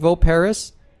Taisen Le Nouveau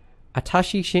Paris,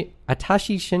 Atashi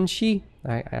Shinshi,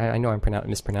 I know I'm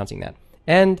mispronouncing that,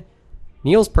 and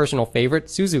Neil's personal favorite,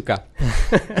 Suzuka.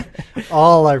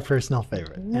 All our personal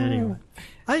favorite. Anyway,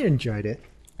 I enjoyed it.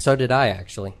 So did I,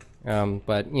 actually.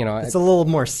 But, it's a little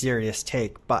more serious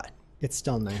take, but it's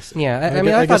still nice. Yeah,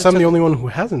 I guess I'm the only one who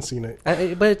hasn't seen it.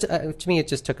 But to me, it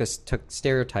just took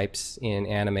stereotypes in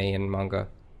anime and manga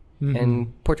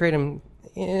and portrayed them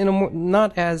in a more,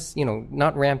 not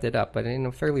ramped it up, but in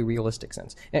a fairly realistic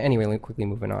sense. Anyway, let me quickly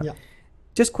moving on. Yeah.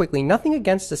 Just quickly, nothing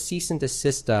against the cease and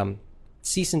desist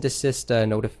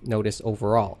notice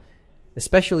overall,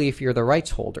 especially if you're the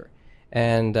rights holder.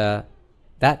 And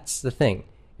that's the thing.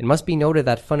 It must be noted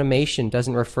that Funimation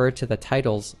doesn't refer to the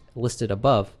titles listed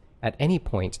above at any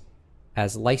point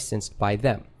as licensed by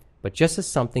them, but just as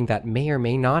something that may or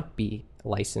may not be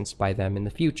licensed by them in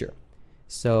the future.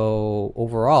 So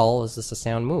overall, is this a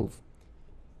sound move?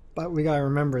 But we got to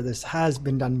remember this has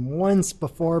been done once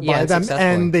before by Yeah, them, successfully.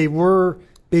 and they were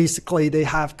basically they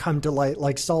have come to light.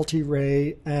 Like Salty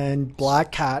Ray and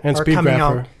Black Cat And are coming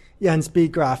Speedgrapher. out. Yeah, and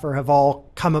Speedgrapher have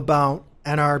all come about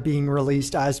and are being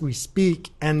released as we speak.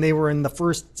 And they were in the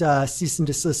first cease and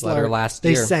desist Letter letter last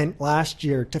they year. sent last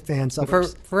year to fan For,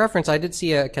 subbers. for reference, I did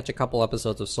catch a couple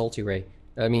episodes of Salty Ray.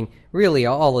 I mean, really,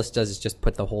 all this does is just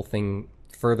put the whole thing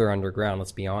further underground.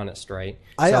 Let's be honest, right?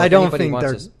 So I if don't anybody think wants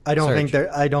they're. to I don't search- think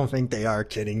they're. I don't think they are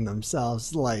kidding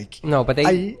themselves. Like No, but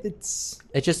they. it's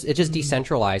It just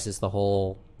decentralizes the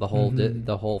whole the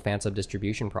whole fan sub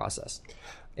distribution process.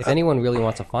 If anyone really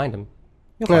wants to find them,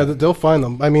 Yeah, they'll find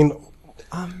them. I mean,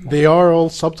 they are all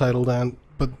subtitled,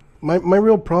 but my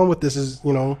real problem with this is,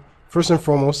 first and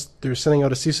foremost, they're sending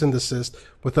out a cease and desist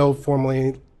without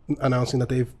formally announcing that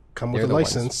they've come with They're a the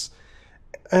license.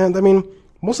 And I mean,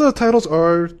 most of the titles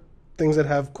are things that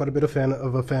have quite a bit of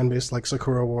a fan base, like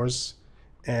Sakura Wars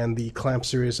and the Clamp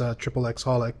series Triple X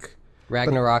Holic.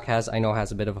 Ragnarok has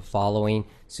a bit of a following.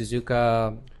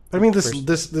 Suzuka I mean,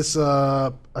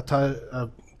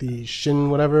 the Shin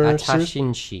whatever series.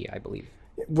 Atashinshi, I believe.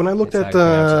 When I looked That's at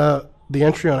how you the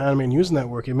entry on Anime News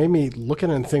Network, it made me look at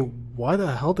it and think, why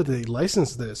the hell did they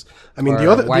license this? I mean,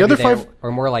 Or the why other do five.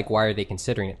 or more like, why are they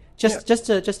considering it? Just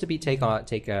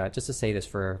to say this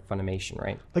for Funimation,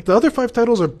 right? Like the other 5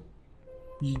 titles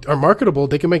are marketable.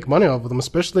 They can make money off of them,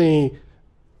 especially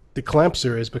the Clamp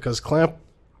series, because Clamp,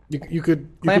 you could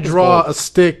Clamp is draw gold. a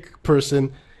stick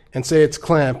person and say it's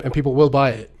Clamp, and people will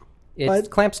buy it. It's But-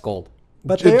 Clamp's gold.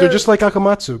 but They're just like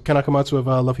Akamatsu, Ken Akamatsu of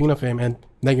Love Hina fame, and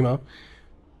Negima.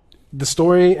 The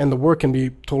story and the work can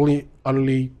be totally,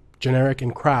 utterly generic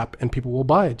and crap, and people will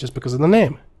buy it just because of the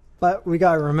name. But we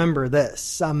got to remember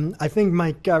this. I think,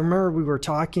 Mike, I remember we were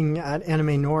talking at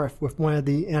Anime North with one of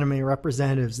the anime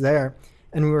representatives there,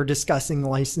 and we were discussing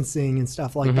licensing and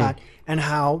stuff like that, and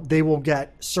how they will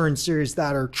get certain series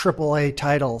that are AAA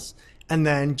titles, and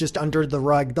then just under the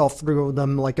rug, they'll throw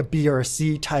them like a B or a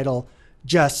C title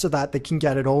just so that they can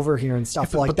get it over here and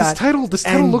stuff like but that. this title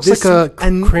And looks like a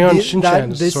Crayon that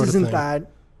Shinchan this sort of isn't thing. that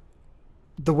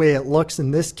the way it looks in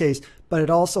this case, but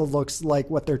it also looks like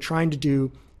what they're trying to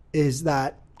do is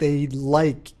that they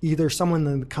like either someone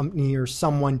in the company or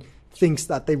someone thinks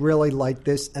that they really like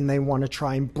this and they want to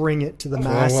try and bring it to the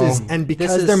masses. And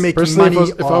because is- they're making Personally,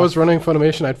 money if I was running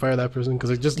Funimation, I'd fire that person because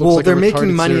it just looks well, like they're a making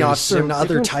retarded money series. off certain They're other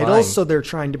doing titles, fine. so they're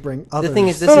trying to bring others. The thing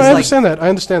is, this No, is I like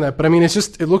understand that, but I mean,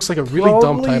 it looks like a really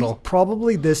dumb title.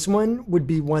 Probably this one would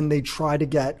be one they try to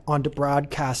get onto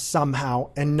broadcast somehow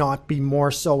and not be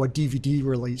more so a DVD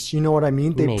release. You know what I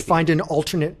mean? They Maybe. find an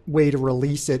alternate way to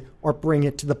release it or bring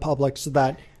it to the public so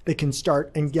that they can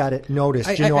start and get it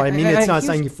noticed. You know what I mean? It's not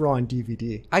something you throw on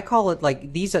DVD. I call it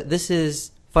like this is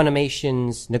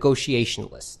Funimation's negotiation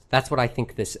list. That's what I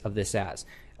think of this as.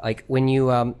 Like when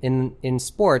you in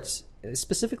sports,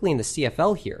 specifically in the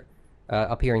CFL here,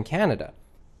 up here in Canada,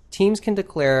 teams can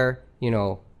declare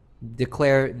their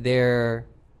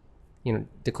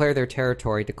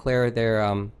territory, declare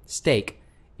their stake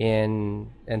and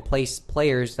place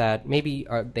players that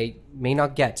they may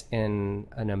not get in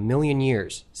a million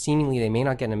years. Seemingly, they may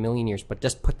not get in a million years, but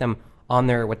just put them on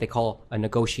their what they call a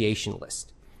negotiation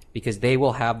list, because they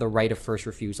will have the right of first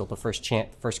refusal, the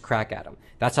first crack at them.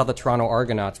 That's how the Toronto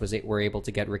Argonauts were able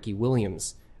to get Ricky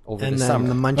Williams over And the then summer.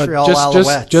 the Montreal Just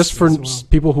Alouettes. just for as well.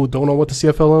 people who don't know what the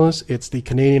CFL is, it's the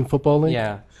Canadian Football League.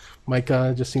 Yeah. Mike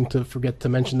just seemed to forget to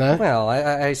mention that. Well,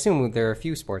 I assume there are a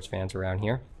few sports fans around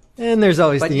here. And there's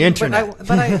always the internet. That's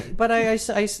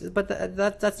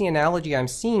the analogy I'm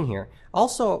seeing here.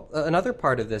 Also, another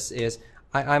part of this is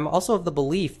I'm also of the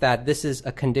belief that this is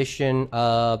a condition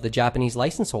of the Japanese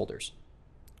license holders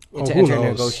to who enter knows?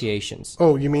 negotiations.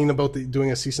 Oh, you mean about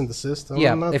doing a cease and desist?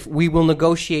 Yeah, if we will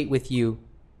negotiate with you,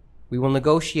 we will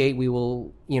negotiate. We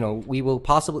will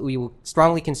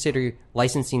strongly consider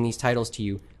licensing these titles to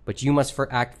you, but you must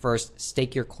act first.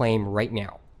 Stake your claim right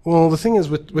now. Well, the thing is,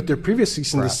 with their previous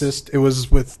cease and desist, it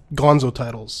was with Gonzo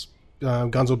titles.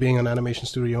 Gonzo being an animation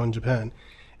studio in Japan,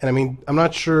 and I mean, I'm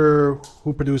not sure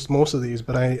who produced most of these,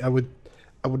 but I would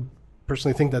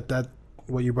personally think that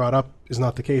what you brought up is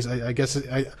not the case. I guess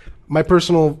my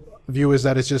personal view is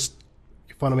that it's just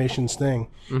Funimation's thing.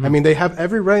 I mean, they have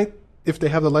every right, if they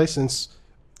have the license,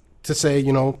 to say,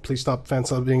 please stop fan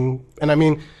subbing. And I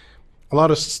mean, a lot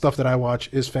of stuff that I watch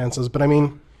is fan subs, but I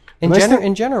mean. In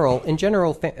general,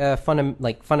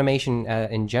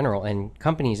 Funimation in general, and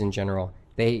companies in general,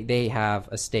 they have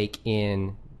a stake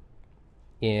in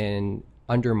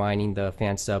undermining the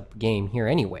fan sub game here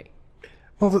anyway.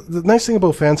 Well, the nice thing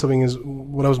about fan subbing is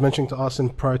what I was mentioning to Austin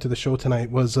prior to the show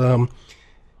tonight was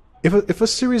if a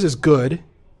series is good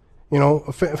You know,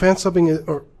 fan subbing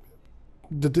or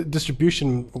the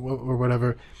distribution or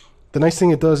whatever. The nice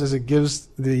thing it does is it gives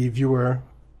the viewer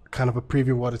kind of a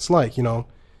preview of what it's like. You know,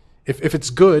 if it's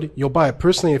good, you'll buy it.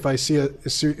 Personally, if I see a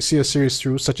series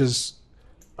through, such as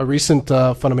a recent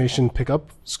Funimation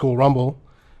pickup, School Rumble,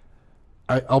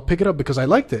 I'll pick it up because I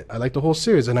liked it. I liked the whole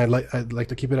series, and I'd like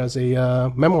to keep it as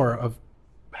a memoir of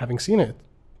having seen it.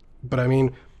 But I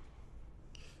mean,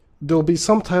 there'll be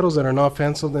some titles that are not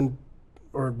fan subbed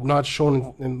or not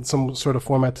shown in some sort of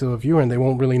format to a viewer, and they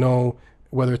won't really know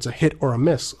whether it's a hit or a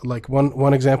miss. Like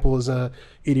one example is a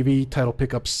ADV title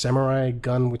pickup, Samurai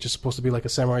Gun, which is supposed to be like a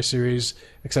samurai series,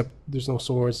 except there's no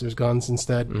swords, there's guns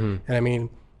instead. And I mean,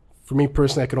 for me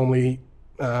personally, I could only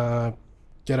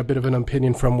get a bit of an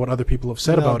opinion from what other people have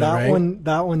said about it, right?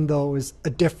 That one, though, is a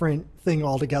different thing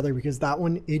altogether, because that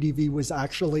one, ADV was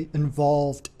actually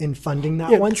involved in funding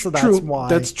that one, so that's why.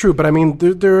 That's true, but I mean,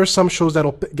 there are some shows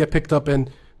that'll get picked up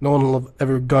and no one will have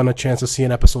ever gotten a chance to see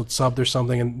an episode subbed or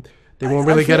something, and they won't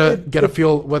really get a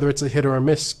feel whether it's a hit or a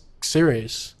miss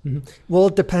series. Well,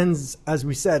 it depends. As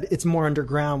we said, it's more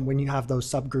underground when you have those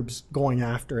subgroups going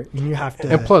after it, and you have to.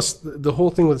 And plus, the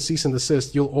whole thing with cease and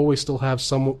desist, you'll always still have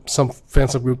some fan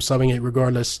subgroup subbing it,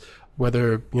 regardless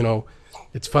whether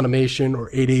it's Funimation or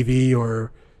ADV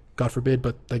or, God forbid,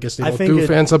 but I guess they don't do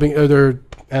fan subbing other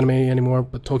anime anymore.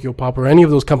 But Tokyo Pop or any of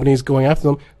those companies going after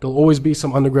them, there'll always be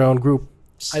some underground group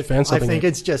fan subbing. I think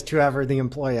it's just whoever the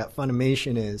employee at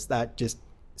Funimation is that just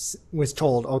was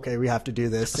told, okay, we have to do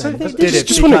this.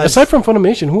 Aside from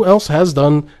Funimation, who else has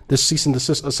done this cease and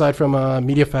desist aside from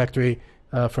Media Factory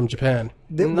from Japan?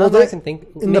 I can think.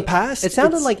 In the past, it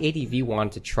sounded like ADV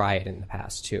wanted to try it in the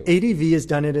past too. ADV has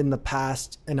done it in the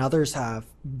past, and others have,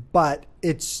 but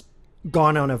it's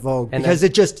gone out of vogue because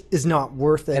it just is not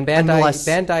worth it. And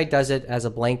Bandai does it as a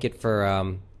blanket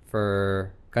for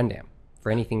Gundam. For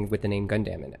anything with the name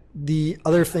Gundam in it. The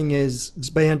other thing is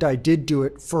Bandai did do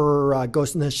it for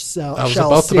Ghost in the Shell. I was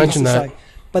about to mention that.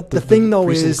 But the thing, though,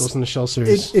 is Ghost in the Shell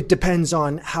series. It depends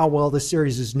on how well the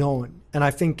series is known. And I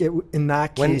think in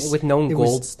that case... with known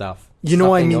gold stuff. You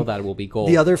know what I mean? Know that it will be gold.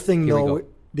 The other thing,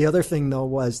 though,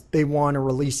 was they want to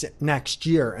release it next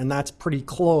year. And that's pretty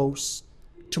close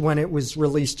to when it was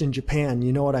released in Japan.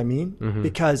 You know what I mean?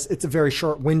 Because it's a very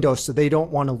short window, so they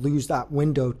don't want to lose that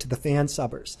window to the fan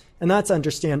subbers. And that's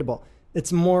understandable.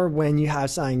 It's more when you have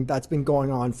something that's been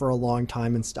going on for a long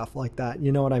time and stuff like that.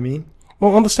 You know what I mean?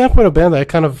 Well, on the standpoint of Bandai, I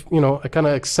kind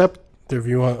of accept their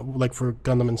view on, like, for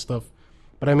Gundam and stuff.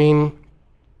 But I mean,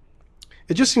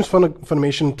 it just seems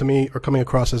Funimation to me are coming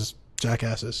across as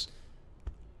jackasses.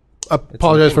 I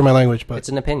apologize for my language, but it's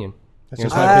an opinion. That's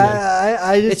just my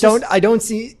opinion. I don't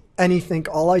see anything.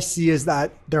 All I see is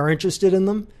that they're interested in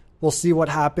them. We'll see what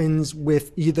happens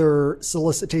with either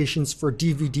solicitations for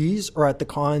DVDs or at the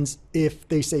cons. If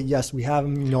they say, yes, we have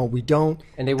them, no, we don't.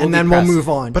 And then we'll move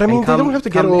on. But I mean, they don't have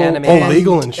to get all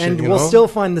legal and shit. And we'll still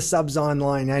find the subs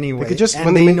online anyway. They could just,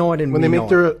 when they make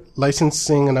their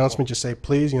licensing announcement, just say,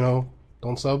 please,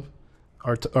 don't sub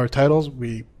our titles.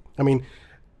 I mean,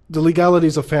 the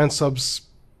legalities of fan subs,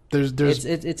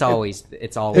 it's always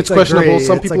questionable.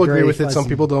 Some people agree with it, some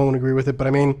people don't agree with it. But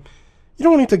I mean, you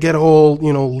don't need to get all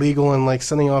legal and like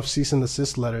sending off cease and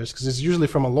desist letters, because it's usually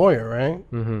from a lawyer, right?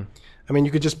 I mean,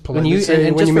 you could just politely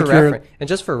say when you make your... And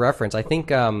just for reference, I think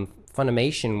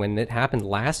Funimation, when it happened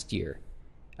last year,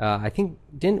 I think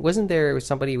wasn't there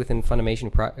somebody within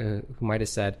Funimation who might have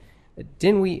said,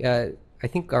 didn't we? I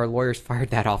think our lawyers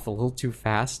fired that off a little too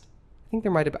fast. I think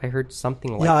there might have. I heard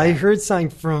something like that. Yeah, I heard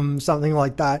something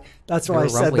like that. That's why I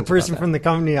said the person from the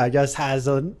company, I guess, has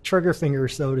a trigger finger,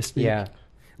 so to speak. Yeah.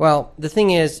 Well, the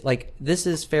thing is, like, this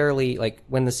is fairly, like,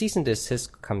 when the cease and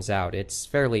desist comes out, it's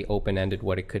fairly open-ended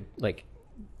what it could, like,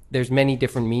 there's many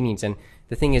different meanings, and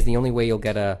the thing is, the only way you'll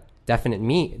get a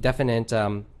definite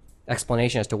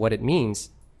explanation as to what it means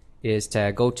is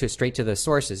to go straight to the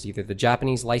sources, either the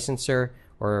Japanese licensor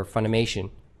or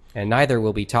Funimation, and neither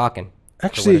will be talking.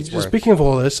 Actually, speaking of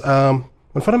all this, when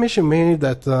Funimation made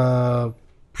that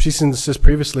cease and desist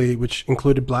previously, which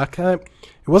included Black Cat,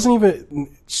 it wasn't even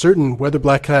certain whether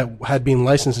Black Cat had been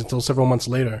licensed until several months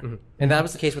later. And that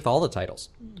was the case with all the titles.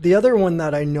 The other one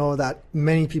that I know that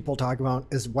many people talk about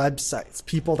is websites,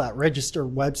 people that register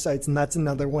websites, and that's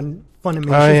another one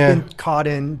Funimation's been caught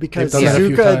in, because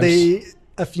Suzuka,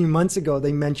 a few months ago,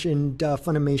 they mentioned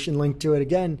Funimation linked to it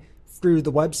again through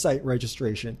the website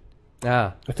registration.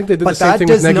 I think they did the same thing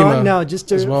with Negima. Now, just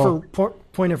for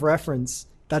point of reference,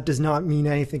 that does not mean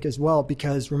anything as well,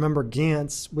 because remember,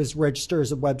 Gantz was registered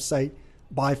as a website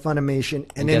by Funimation,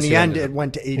 and in the end, it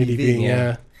went to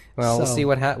ADV. Well,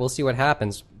 we'll see what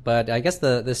happens. But I guess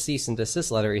the cease and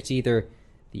desist letter, it's either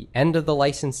the end of the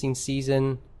licensing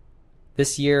season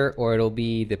this year, or it'll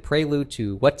be the prelude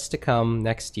to what's to come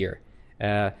next year.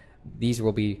 These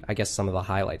will be, I guess, some of the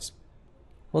highlights.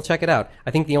 We'll check it out.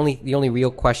 I think the only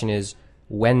real question is,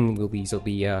 when will these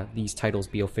titles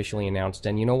be officially announced?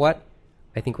 And you know what?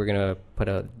 I think we're gonna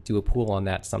do a pool on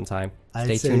that sometime.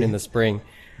 Stay tuned in the spring.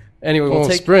 Anyway, we'll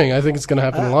take spring. I think it's gonna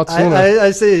happen a lot sooner.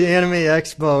 I say Anime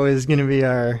Expo is gonna be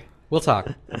our. We'll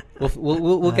talk.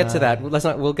 We'll get to that.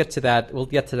 We'll get to that. We'll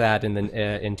get to that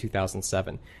in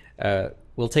 2007.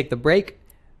 We'll take the break.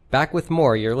 Back with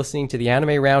more. You're listening to the Anime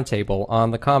Roundtable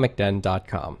on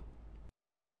thecomicden.com.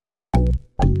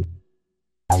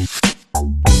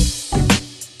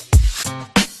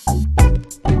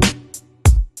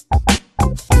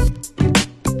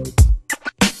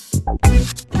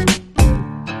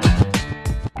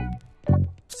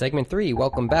 Segment 3,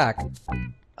 welcome back.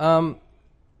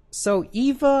 So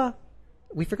EVA,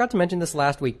 we forgot to mention this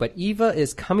last week, but EVA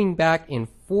is coming back in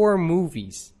 4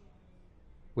 movies.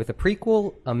 With a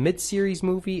prequel, a mid-series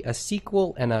movie, a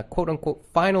sequel, and a quote-unquote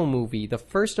final movie, the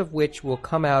first of which will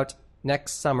come out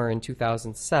next summer in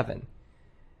 2007.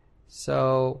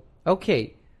 So,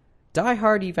 okay,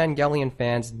 die-hard Evangelion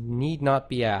fans need not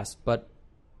be asked, but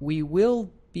we will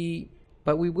be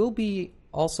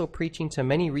also preaching to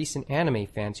many recent anime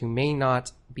fans who may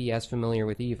not be as familiar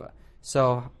with EVA.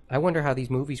 So I wonder how these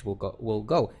movies will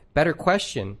go. Better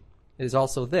question is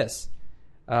also this.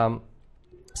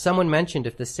 Someone mentioned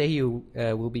if the Seiyu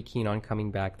will be keen on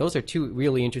coming back. Those are 2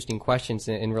 really interesting questions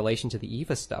in relation to the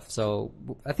EVA stuff. So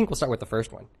I think we'll start with the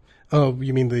first one. Oh,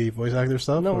 you mean the voice actor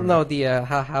stuff? No. The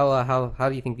how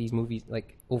do you think these movies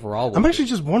like overall? I'm actually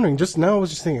just wondering. Just now, I was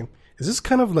just thinking, is this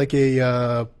kind of like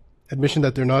a admission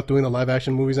that they're not doing the live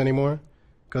action movies anymore?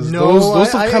 Because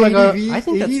those have kind of got. I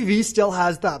think ADV still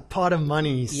has that pot of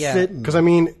money sitting. Because I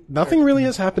mean, nothing really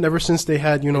has happened ever since they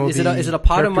had Is it a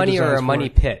pot of money or a money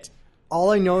pit? All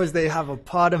I know is they have a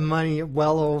pot of money,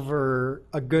 well over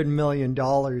a good $1 million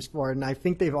for it, and I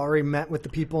think they've already met with the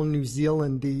people in New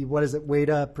Zealand.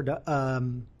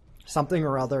 Weta something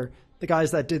or other. The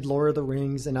guys that did Lord of the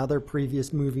Rings and other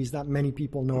previous movies that many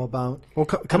people know about. Well,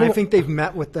 and I think they've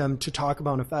met with them to talk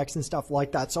about effects and stuff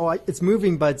like that. So it's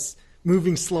moving, but it's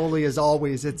moving slowly as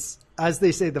always. It's, as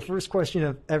they say, the first question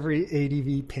of every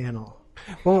ADV panel.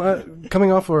 Well,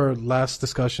 coming off our last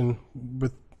discussion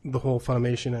with the whole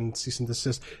Funimation and cease and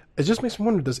desist, it just makes me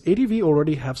wonder, does ADV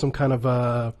already have some kind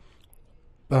of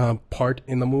part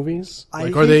in the movies?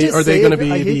 Like, are they going to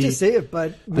be? I hate to say it,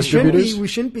 but we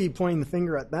shouldn't be pointing the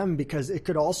finger at them, because it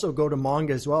could also go to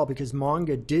manga as well, because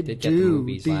manga did do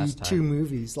the 2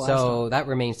 movies last time. So that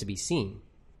remains to be seen.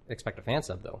 Expect a fan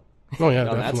sub though. Oh yeah,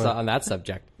 on that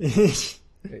subject.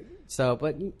 So,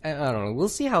 but I don't know. We'll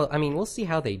see how. I mean, we'll see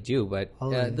how they do. But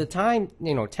the time,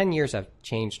 10 years have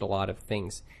changed a lot of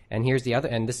things. And here's the other.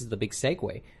 And this is the big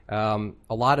segue. A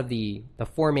lot of the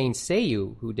 4 main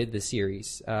seiyuu who did the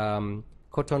series: Kotono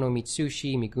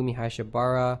Mitsushi, Megumi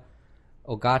Hayashibara,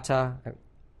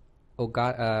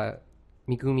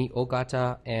 Megumi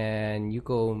Ogata, and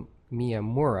Yuko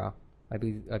Miyamura. I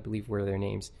believe were their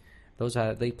names. Those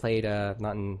they played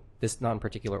not in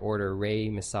particular order: Rei,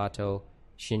 Misato,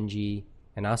 Shinji,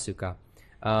 and Asuka.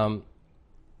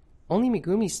 Only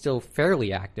Megumi's still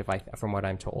fairly active, from what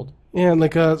I'm told. Yeah, and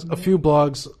like a few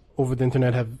blogs over the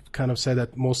internet have kind of said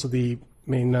that most of the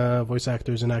main voice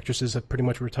actors and actresses have pretty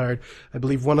much retired. I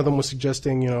believe one of them was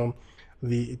suggesting, when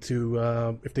they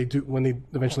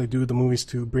eventually do the movies,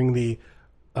 to bring the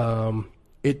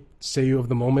seiyuu of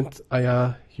the moment,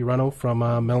 Aya Hirano from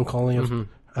Melancholy of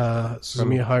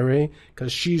Suzumiya Hairei,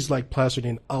 because she's like plastered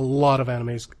in a lot of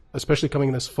animes, especially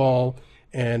coming this fall,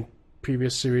 and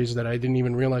previous series that I didn't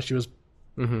even realize she was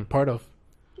part of.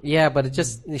 Yeah, but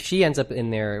if she ends up in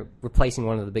there replacing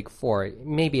one of the big 4,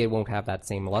 maybe it won't have that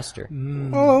same luster.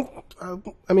 Well,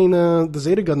 I mean, the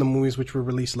Zeta Gundam movies, which were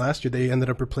released last year, they ended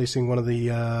up replacing one of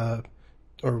the,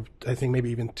 or I think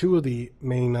maybe even 2 of the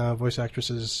main voice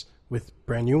actresses with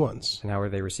brand new ones. And how were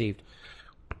they received?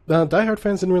 Diehard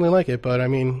fans didn't really like it, but I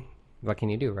mean, what can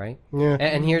you do, right? Yeah.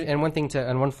 And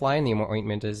one fly in the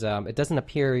ointment is it doesn't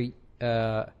appear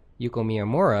Yuko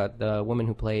Miyamura, the woman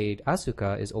who played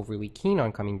Asuka, is overly keen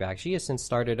on coming back. She has since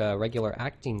started a regular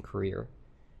acting career,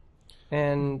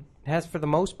 and has, for the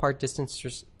most part,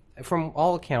 from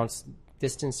all accounts,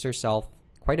 distanced herself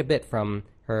quite a bit from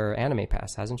her anime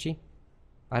past, hasn't she?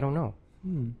 I don't know.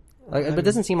 But it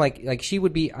doesn't seem like she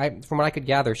would be. From what I could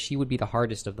gather, she would be the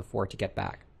hardest of the 4 to get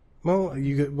back. Well,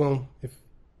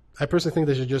 I personally think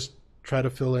they should just try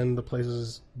to fill in the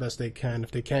places best they can.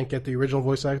 If they can't get the original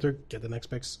voice actor, get the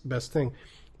next best thing.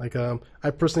 Like,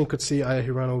 I personally could see Aya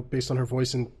Hirano, based on her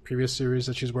voice in previous series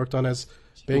that she's worked on, as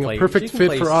being a perfect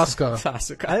fit for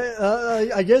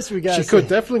Asuka. I guess we got. She could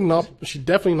definitely not. She'd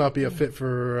definitely not be a fit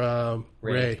for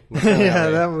Rey. Yeah,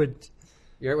 that would.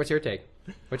 What's your take?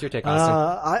 What's your take,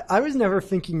 Austin? I was never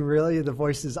thinking really of the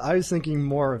voices. I was thinking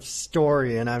more of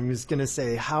story, and I was going to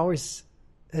say, how is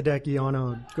Hideki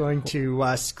Anno going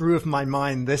to screw with my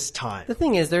mind this time? The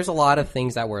thing is, there's a lot of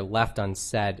things that were left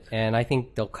unsaid, and I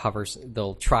think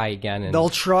they'll try again. And they'll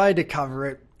try to cover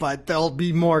it, but there'll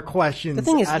be more questions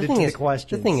added to the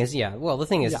questions. The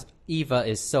thing is, Eva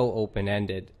is so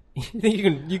open-ended.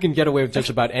 you can get away with just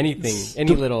about anything,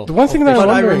 The one thing that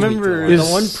I remember the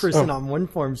one person on one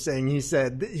forum saying he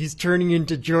said he's turning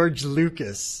into George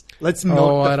Lucas. Let's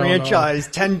milk the franchise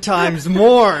 10 times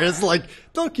more. It's like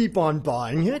they'll keep on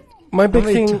buying it. You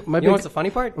know what's the funny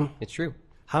part? It's true.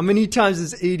 How many times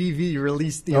has ADV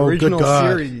released the original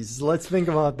series? Let's think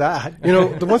about that.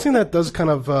 The one thing that does kind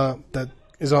of that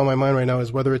is on my mind right now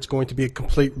is whether it's going to be a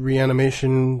complete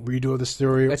reanimation redo of the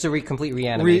story. It's a complete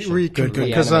reanimation. Good.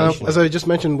 Because as I just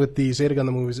mentioned with the Zeta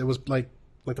Gundam movies, it was like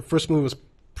the first movie was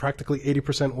practically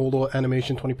 80% old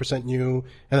animation, 20% new,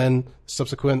 and then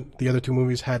subsequent the other two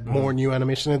movies had more new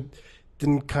animation. It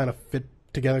didn't kind of fit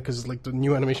together because like the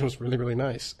new animation was really, really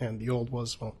nice and the old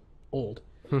was old.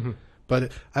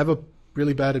 But I have a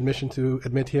really bad admission to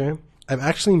admit here. I've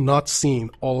actually not seen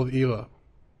all of Eva.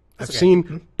 I've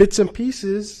seen bits and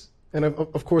pieces, and I've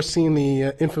of course seen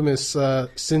the infamous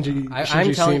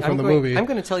Shinji scene from the movie. I'm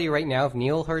going to tell you right now, if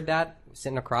Neil heard that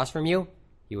sitting across from you,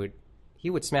 he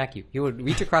would smack you. He would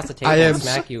reach across the table and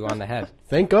smack you on the head.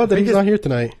 Thank God that he's not here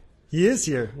tonight. He is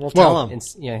here. We'll tell him.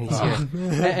 He's here.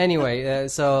 Anyway,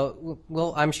 so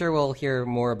I'm sure we'll hear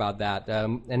more about that.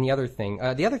 And the other thing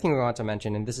we want to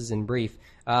mention, and this is in brief,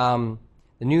 the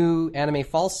new anime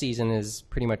fall season is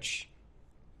pretty much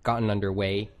gotten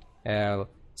underway.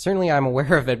 Certainly I'm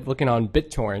aware of it looking on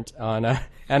BitTorrent on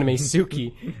Anime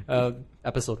Suki,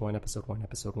 episode 1,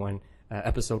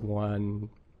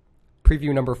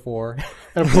 preview number 4.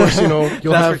 And of course,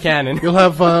 you'll have canon. You'll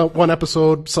have one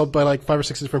episode subbed by like 5 or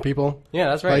 6 different people. Yeah,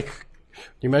 that's right. Like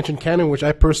you mentioned canon, which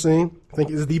I personally think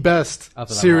is the best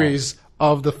series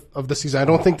of the season. I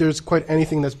don't think there's quite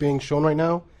anything that's being shown right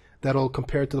now that'll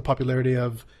compare to the popularity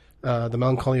of the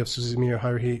Melancholy of Suzumiya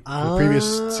Haruhi, the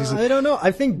previous season. I don't know.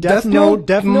 I think Death Note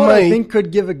I think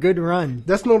could give a good run.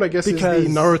 Death Note, I guess, is the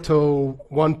Naruto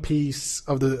One Piece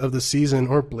of the season,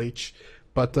 or Bleach.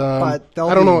 But I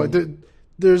don't know.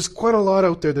 There's quite a lot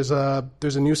out there. There's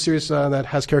a new series that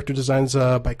has character designs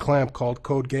by Clamp called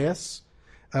Code Geass.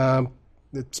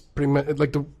 It's pretty much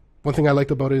like the one thing I liked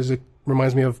about it is it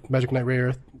reminds me of Magic Knight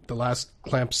Rayearth, the last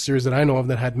Clamp series that I know of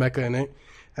that had mecha in it.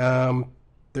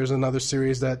 There's another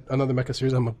mecha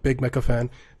series. I'm a big mecha fan.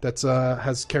 That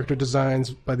has character designs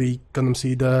by the Gundam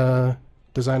Seed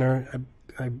designer.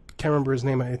 I can't remember his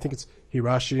name. I think it's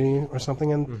Hirashi or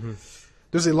something. And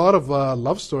there's a lot of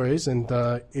love stories and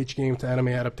H-game to anime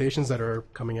adaptations that are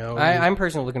coming out. I'm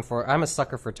personally looking for. I'm a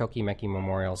sucker for Tokimeki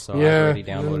Memorial, so I've already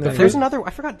downloaded. But there's another.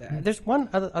 I forgot. There's one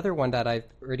other one that I've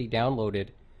already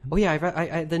downloaded. Oh yeah,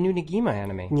 I the new Negima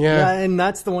anime. Yeah, and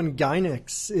that's the one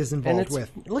Gainax is involved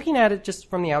with. Looking at it just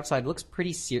from the outside, it looks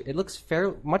pretty serious. It looks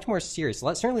much more serious.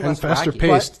 Certainly less faster wacky,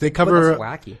 paced. They cover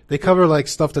wacky. They cover like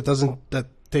stuff that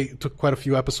took quite a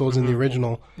few episodes in the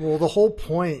original. Well, the whole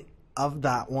point of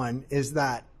that one is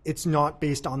that it's not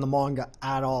based on the manga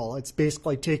at all. It's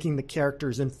basically taking the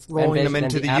characters and throwing them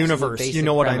into the universe. You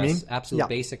know what I mean? Absolute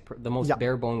basic, the most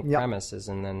bare bone premises,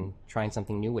 and then trying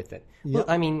something new with it. Well,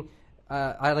 I mean.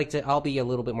 I'll be a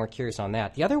little bit more curious on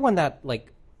that. The other one that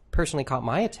personally caught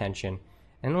my attention,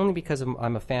 and only because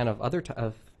I'm a fan of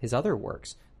of his other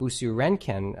works, Busu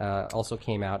Renken also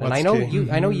came out, and I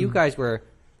know you guys were.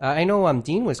 I know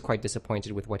Dean was quite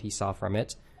disappointed with what he saw from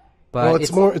it. But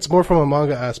it's more from a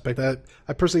manga aspect.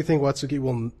 I personally think Watsuki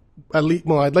will at least.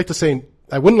 Well, I'd like to say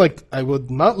I would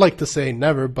not like to say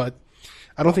never, but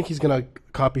I don't think he's gonna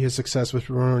copy his success with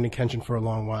Rurouni Kenshin for a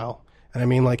long while. And I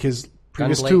mean his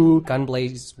previous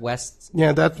Gunblaze West.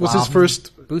 Yeah, that was his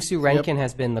first. Busu Renken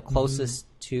has been the closest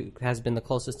to.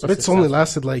 But it's only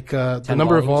lasted the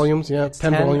number of volumes. Yeah,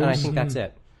 10 volumes. And I think that's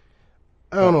it.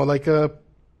 I don't know.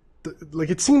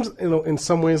 It seems in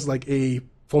some ways like a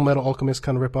Full Metal Alchemist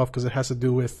kind of ripoff because it has to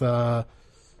do with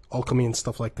alchemy and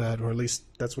stuff like that, or at least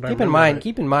that's what I remember.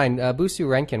 Keep in mind, Busu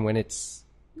Renken when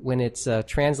it's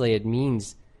translated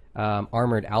means.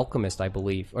 Armored Alchemist, I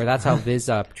believe, or that's how Viz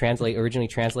originally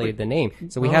translated the name.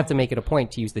 So we have to make it a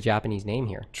point to use the Japanese name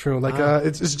here. True,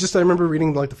 it's just I remember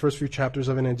reading the first few chapters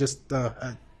of it, and it just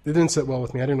it didn't sit well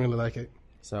with me. I didn't really like it.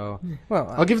 So,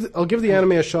 well, I'll give the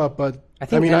anime a shot, but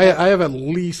I mean, I have at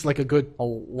least like a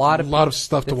lot of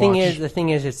stuff to watch. The thing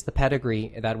is, it's the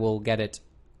pedigree that will get it.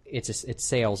 Its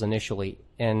sales initially,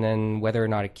 and then whether or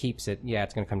not it keeps it,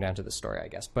 it's going to come down to the story, I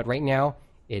guess. But right now,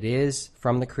 it is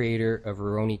from the creator of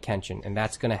Rurouni Kenshin, and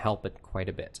that's going to help it quite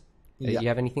a bit. You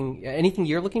have anything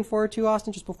you're looking forward to,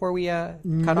 Austin, just before we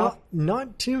cut off?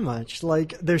 Not too much.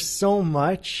 Like, there's so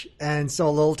much and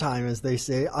so little time, as they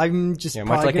say. I'm just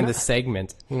much like in this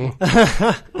segment.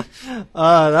 That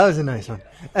was a nice one.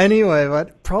 Anyway,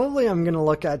 but probably I'm going to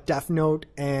look at Death Note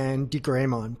and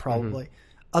Digimon, probably.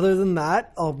 Other than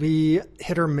that, I'll be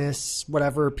hit or miss.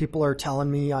 Whatever people are telling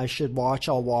me I should watch,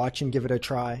 I'll watch and give it a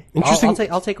try.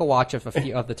 Interesting. I'll take a watch of a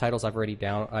few of the titles I've already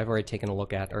taken a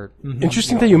look at.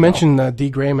 Interesting that you mentioned D.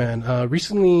 Grayman.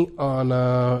 Recently on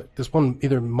this one,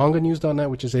 either manganews.net,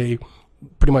 which is a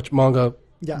pretty much manga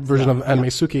version of Anime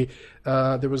Suki,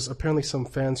 there was apparently some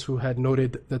fans who had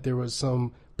noted that there was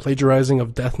some plagiarizing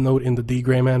of Death Note in the D.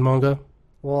 Grayman manga.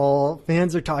 Well,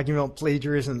 fans are talking about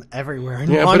plagiarism everywhere.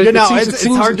 But it's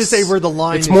hard to say where the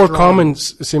line is. It's more common,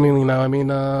 seemingly, now. I mean,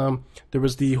 there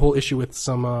was the whole issue with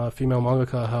some female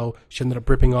mangaka, how she ended up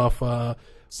ripping off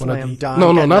Slam Dunk.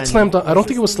 No, not Slam Dunk. I don't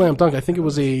think it was Slam Dunk. I think it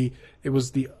was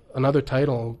another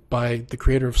title by the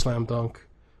creator of Slam Dunk.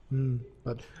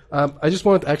 But I just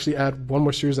wanted to actually add one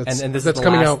more series that's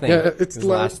coming out. Yeah, it's the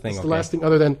last thing. It's the last thing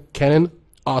other than Canon.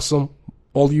 Awesome.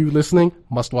 All you listening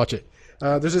must watch it.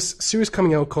 There's this series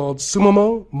coming out called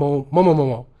Sumomo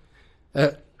Momomomo.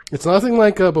 It's nothing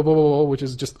like Bobobo, which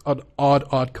is just an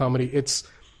odd comedy. Its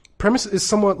premise is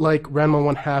somewhat like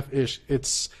Ranma 1/2-ish.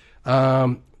 It's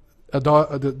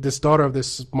this daughter of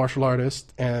this martial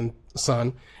artist and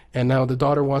son, and now the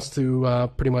daughter wants to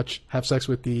pretty much have sex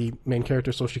with the main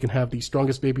character so she can have the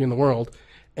strongest baby in the world.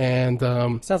 And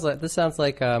this sounds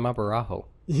like Mabaraho.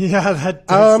 Yeah, that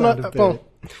does sound a bit. Well,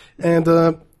 and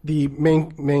the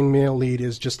main male lead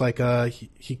is just like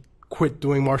he quit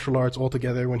doing martial arts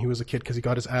altogether when he was a kid because he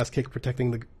got his ass kicked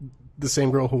protecting the same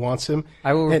girl who wants him.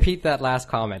 I will repeat that last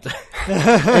comment.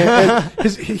 and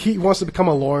he wants to become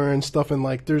a lawyer and stuff, and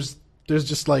like there's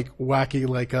just like wacky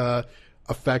like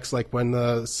effects, like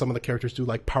when some of the characters do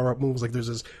like power up moves. Like there's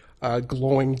this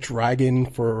glowing dragon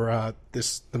for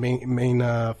the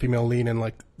main female lead, and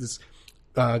like this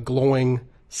glowing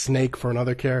snake for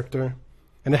another character.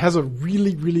 And it has a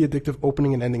really, really addictive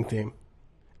opening and ending theme.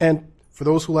 And for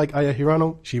those who like Aya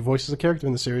Hirano, she voices a character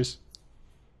in the series.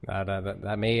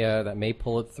 That may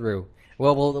pull it through.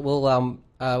 Well, we'll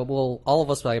all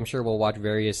of us, I'm sure, will watch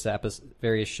various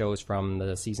shows from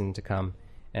the season to come,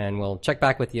 and we'll check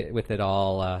back with it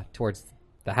all towards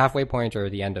the halfway point or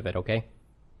the end of it. Okay.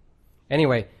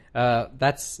 Anyway,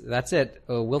 that's it.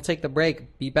 We'll take the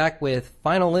break. Be back with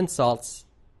final insults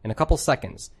in a couple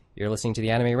seconds. You're listening to the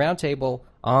Anime Roundtable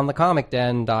on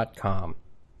thecomicden.com.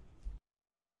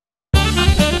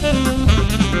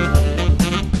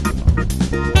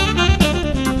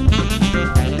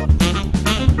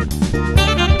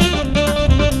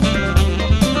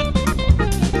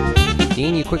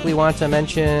 Dean, you quickly want to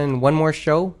mention one more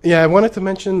show? Yeah, I wanted to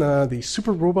mention the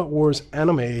Super Robot Wars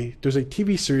anime. There's a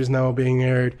TV series now being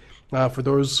aired for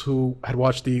those who had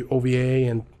watched the OVA,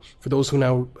 and for those who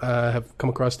now have come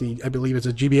across I believe it's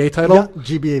a GBA title. Yeah,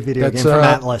 GBA video game from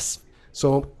Atlas.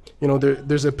 So,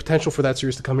 there's a potential for that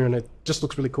series to come here, and it just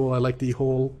looks really cool. I like the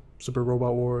whole Super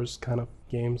Robot Wars kind of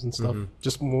games and stuff.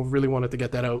 Just really wanted to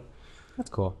get that out. That's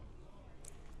cool.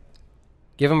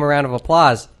 Give him a round of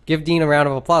applause. Give Dean a round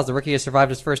of applause. The rookie has survived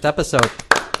his first episode.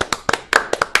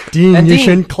 Dean, you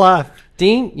shouldn't clap.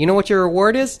 Dean, you know what your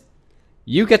reward is?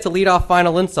 You get to lead off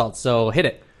final insults, so hit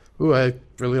it. Ooh, I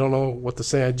really don't know what to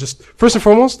say. First and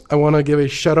foremost, I want to give a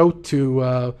shout out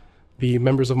to the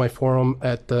members of my forum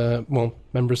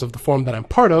members of the forum that I'm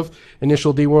part of,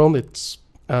 Initial D World. It's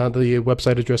the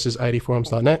website address is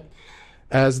idforums.net.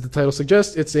 As the title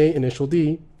suggests, it's a Initial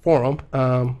D forum,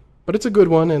 but it's a good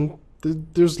one, and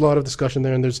there's a lot of discussion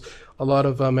there, and there's a lot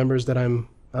of members that I'm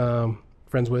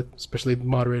friends with, especially the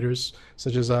moderators,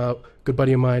 such as a good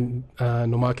buddy of mine,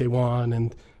 Nomake Wan,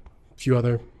 and a few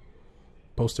other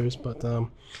posters. But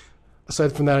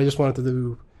aside from that, I just wanted to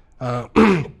do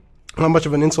not much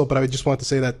of an insult, but I just wanted to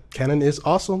say that Canon is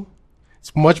awesome.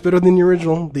 It's much better than the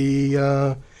original.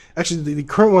 The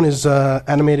current one is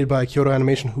animated by Kyoto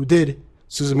Animation, who did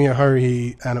Suzumiya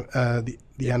Haruhi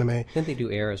the anime. Didn't they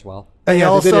do Air as well? They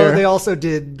also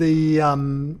did the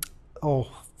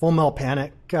Full Metal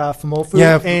Panic,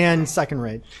 Fumofu, and Second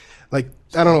Raid. Like,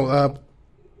 I don't know.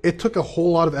 It took a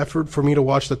whole lot of effort for me to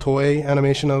watch the Toei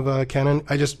animation of Canon.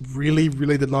 I just really,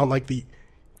 really did not like the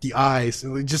eyes.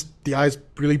 The eyes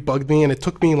really bugged me, and it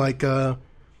took me like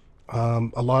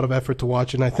a lot of effort to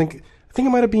watch, and I think it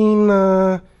might have been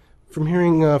from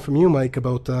hearing from you, Mike,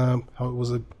 about how it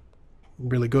was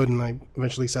really good, and I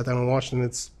eventually sat down and watched, and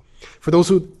it's, for those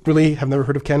who really have never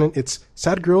heard of Kennen, it's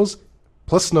sad girls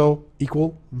plus snow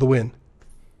equal the win.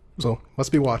 So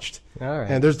must be watched. All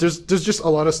right. And there's just a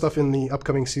lot of stuff in the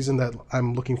upcoming season that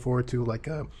I'm looking forward to. Like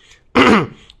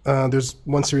there's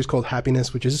one series called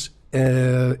Happiness, which is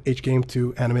H game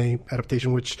to anime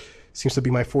adaptation, which seems to be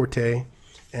my forte.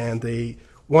 And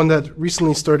one that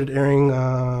recently started airing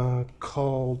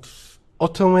called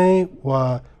Otome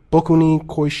wa Boku ni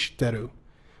Koi Shiteru,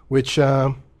 which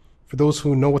for those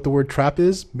who know what the word trap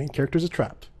is, main character is a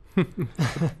trap.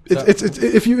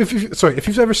 If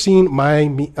you've ever seen My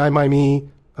Me,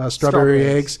 Strawberry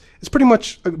Eggs, it's pretty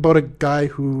much about a guy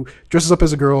who dresses up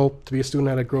as a girl to be a student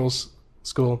at a girls'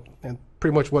 school, and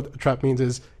pretty much what a trap means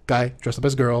is guy dressed up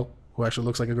as a girl who actually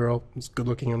looks like a girl, is good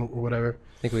looking or whatever.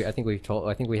 I think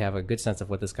we have a good sense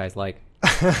of what this guy's like.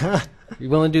 You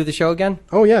willing to do the show again?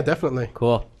 Oh yeah, definitely.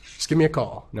 Cool. Just give me a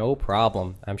call. No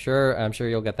problem. I'm sure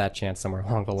you'll get that chance somewhere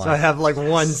along the line. So I have like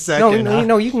 1 second.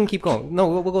 No, you can keep going. No,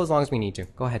 we'll go as long as we need to.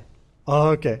 Go ahead. Oh,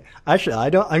 okay. Actually,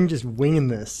 I'm just winging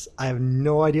this. I have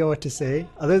no idea what to say,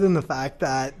 other than the fact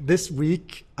that this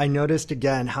week I noticed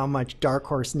again how much Dark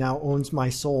Horse now owns my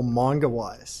soul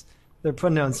manga-wise. They're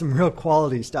putting out some real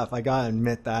quality stuff. I gotta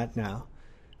admit that now.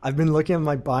 I've been looking at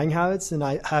my buying habits, and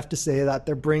I have to say that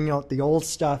they're bringing out the old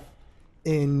stuff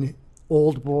in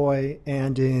Old Boy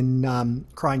and in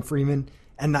Crying Freeman,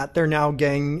 and that they're now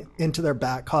getting into their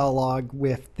back catalog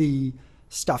with the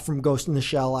stuff from Ghost in the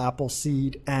Shell,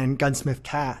 Appleseed, and Gunsmith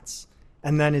Cats.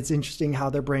 And then it's interesting how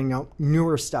they're bringing out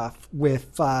newer stuff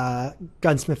with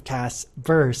Gunsmith Cats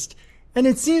first. And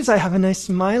it seems I have a nice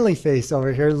smiley face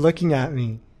over here looking at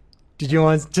me. Did you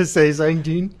want to say something,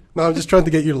 Dean? No, I'm just trying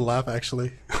to get you to laugh,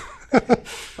 actually.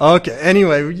 Okay.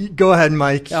 Anyway, go ahead,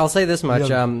 Mike. I'll say this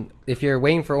much. If you're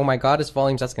waiting for Oh My Goddess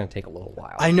volumes, that's going to take a little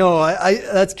while. I know. I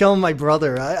that's killing my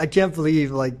brother. I can't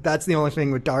believe that's the only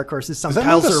thing with Dark Horse is some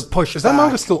titles are pushed back. Is that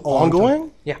manga still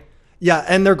ongoing? Yeah. Yeah,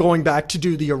 and they're going back to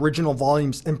do the original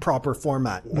volumes in proper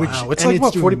format. Wow. It's like,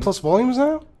 what, 40 plus volumes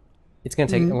now? It's going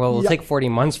to take, it'll take 40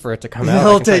 months for it to come out.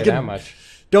 It'll I can tell you take that much.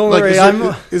 Don't worry.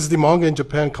 Is the manga in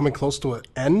Japan coming close to an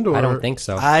end? Or? I don't think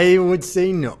so. I would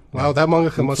say no. Wow, that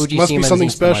manga must be something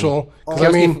special.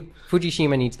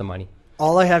 Fujishima needs the money.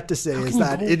 All I have to say is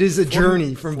that it is a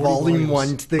journey from volume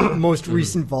 1 to the most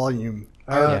recent volume,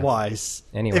 art-wise.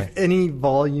 Anyway. If any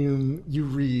volume you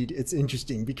read, it's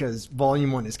interesting because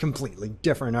volume 1 is completely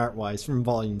different art-wise from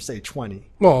volume, say, 20.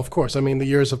 Well, of course. I mean, the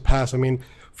years have passed. I mean,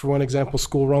 for one example,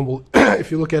 School Rumble,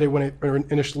 if you look at it when it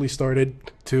initially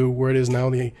started to where it is now,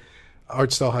 the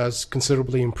art style has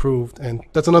considerably improved. And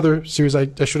that's another series I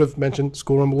should have mentioned.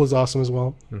 School Rumble is awesome as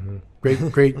well. Mm-hmm.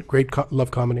 Great love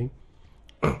comedy.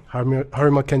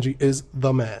 Haruma Kenji is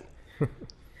the man.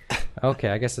 Okay,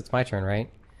 I guess it's my turn, right?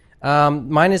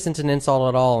 Mine isn't an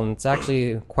insult at all, and it's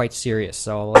actually quite serious.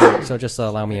 So just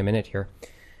allow me a minute here.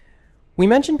 We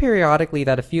mention periodically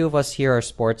that a few of us here are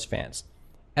sports fans.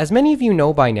 As many of you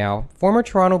know by now, former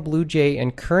Toronto Blue Jay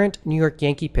and current New York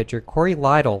Yankee pitcher Corey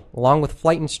Lidle, along with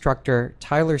flight instructor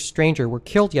Tyler Stranger, were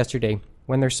killed yesterday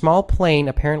when their small plane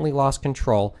apparently lost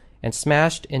control and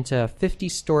smashed into a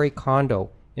 50-story condo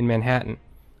in Manhattan.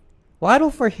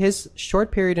 Lidle, for his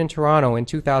short period in Toronto in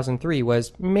 2003,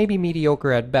 was maybe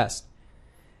mediocre at best.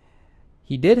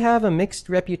 He did have a mixed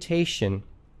reputation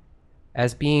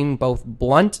as being both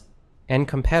blunt and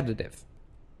competitive.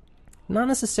 Not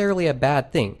necessarily a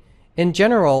bad thing. In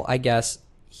general, I guess,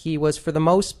 he was for the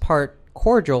most part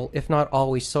cordial, if not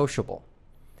always sociable.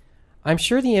 I'm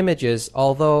sure the images,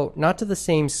 although not to the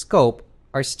same scope,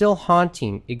 are still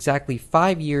haunting exactly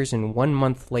 5 years and 1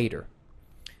 month later.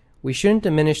 We shouldn't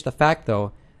diminish the fact,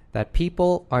 though, that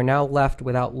people are now left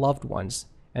without loved ones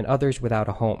and others without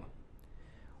a home.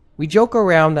 We joke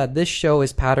around that this show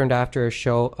is patterned after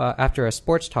a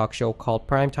sports talk show called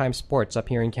Primetime Sports up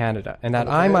here in Canada, and that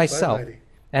I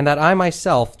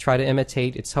myself try to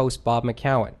imitate its host Bob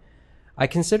McCowan. I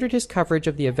considered his coverage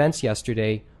of the events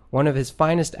yesterday one of his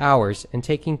finest hours, and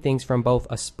taking things from both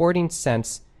a sporting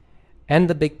sense and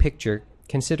the big picture,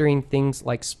 considering things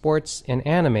like sports and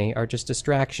anime are just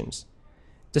distractions.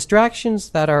 Distractions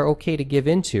that are okay to give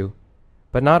into,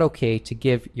 but not okay to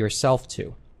give yourself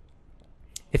to.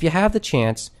 If you have the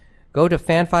chance, go to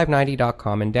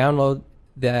fan590.com and download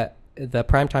the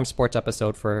Primetime Sports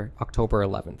episode for October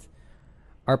 11th.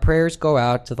 Our prayers go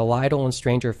out to the Lidle and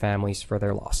Stranger families for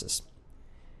their losses.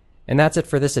 And that's it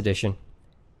for this edition.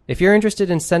 If you're interested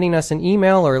in sending us an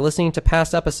email or listening to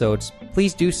past episodes,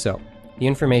 please do so. The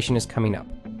information is coming up.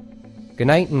 Good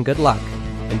night and good luck.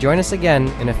 and join us again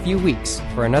in a few weeks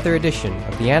for another edition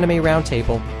of the Anime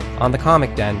Roundtable on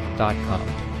thecomicden.com.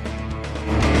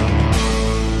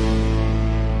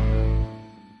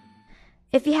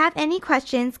 If you have any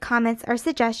questions, comments, or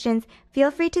suggestions,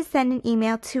 feel free to send an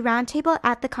email to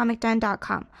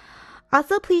roundtable@thecomicden.com.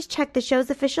 Also, please check the show's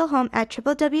official home at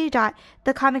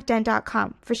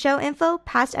www.thecomicden.com for show info,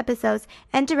 past episodes,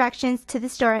 and directions to the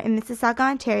store in Mississauga,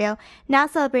 Ontario, now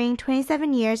celebrating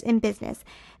 27 years in business.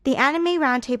 The Anime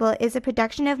Roundtable is a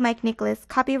production of Mike Nicholas,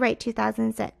 copyright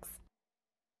 2006.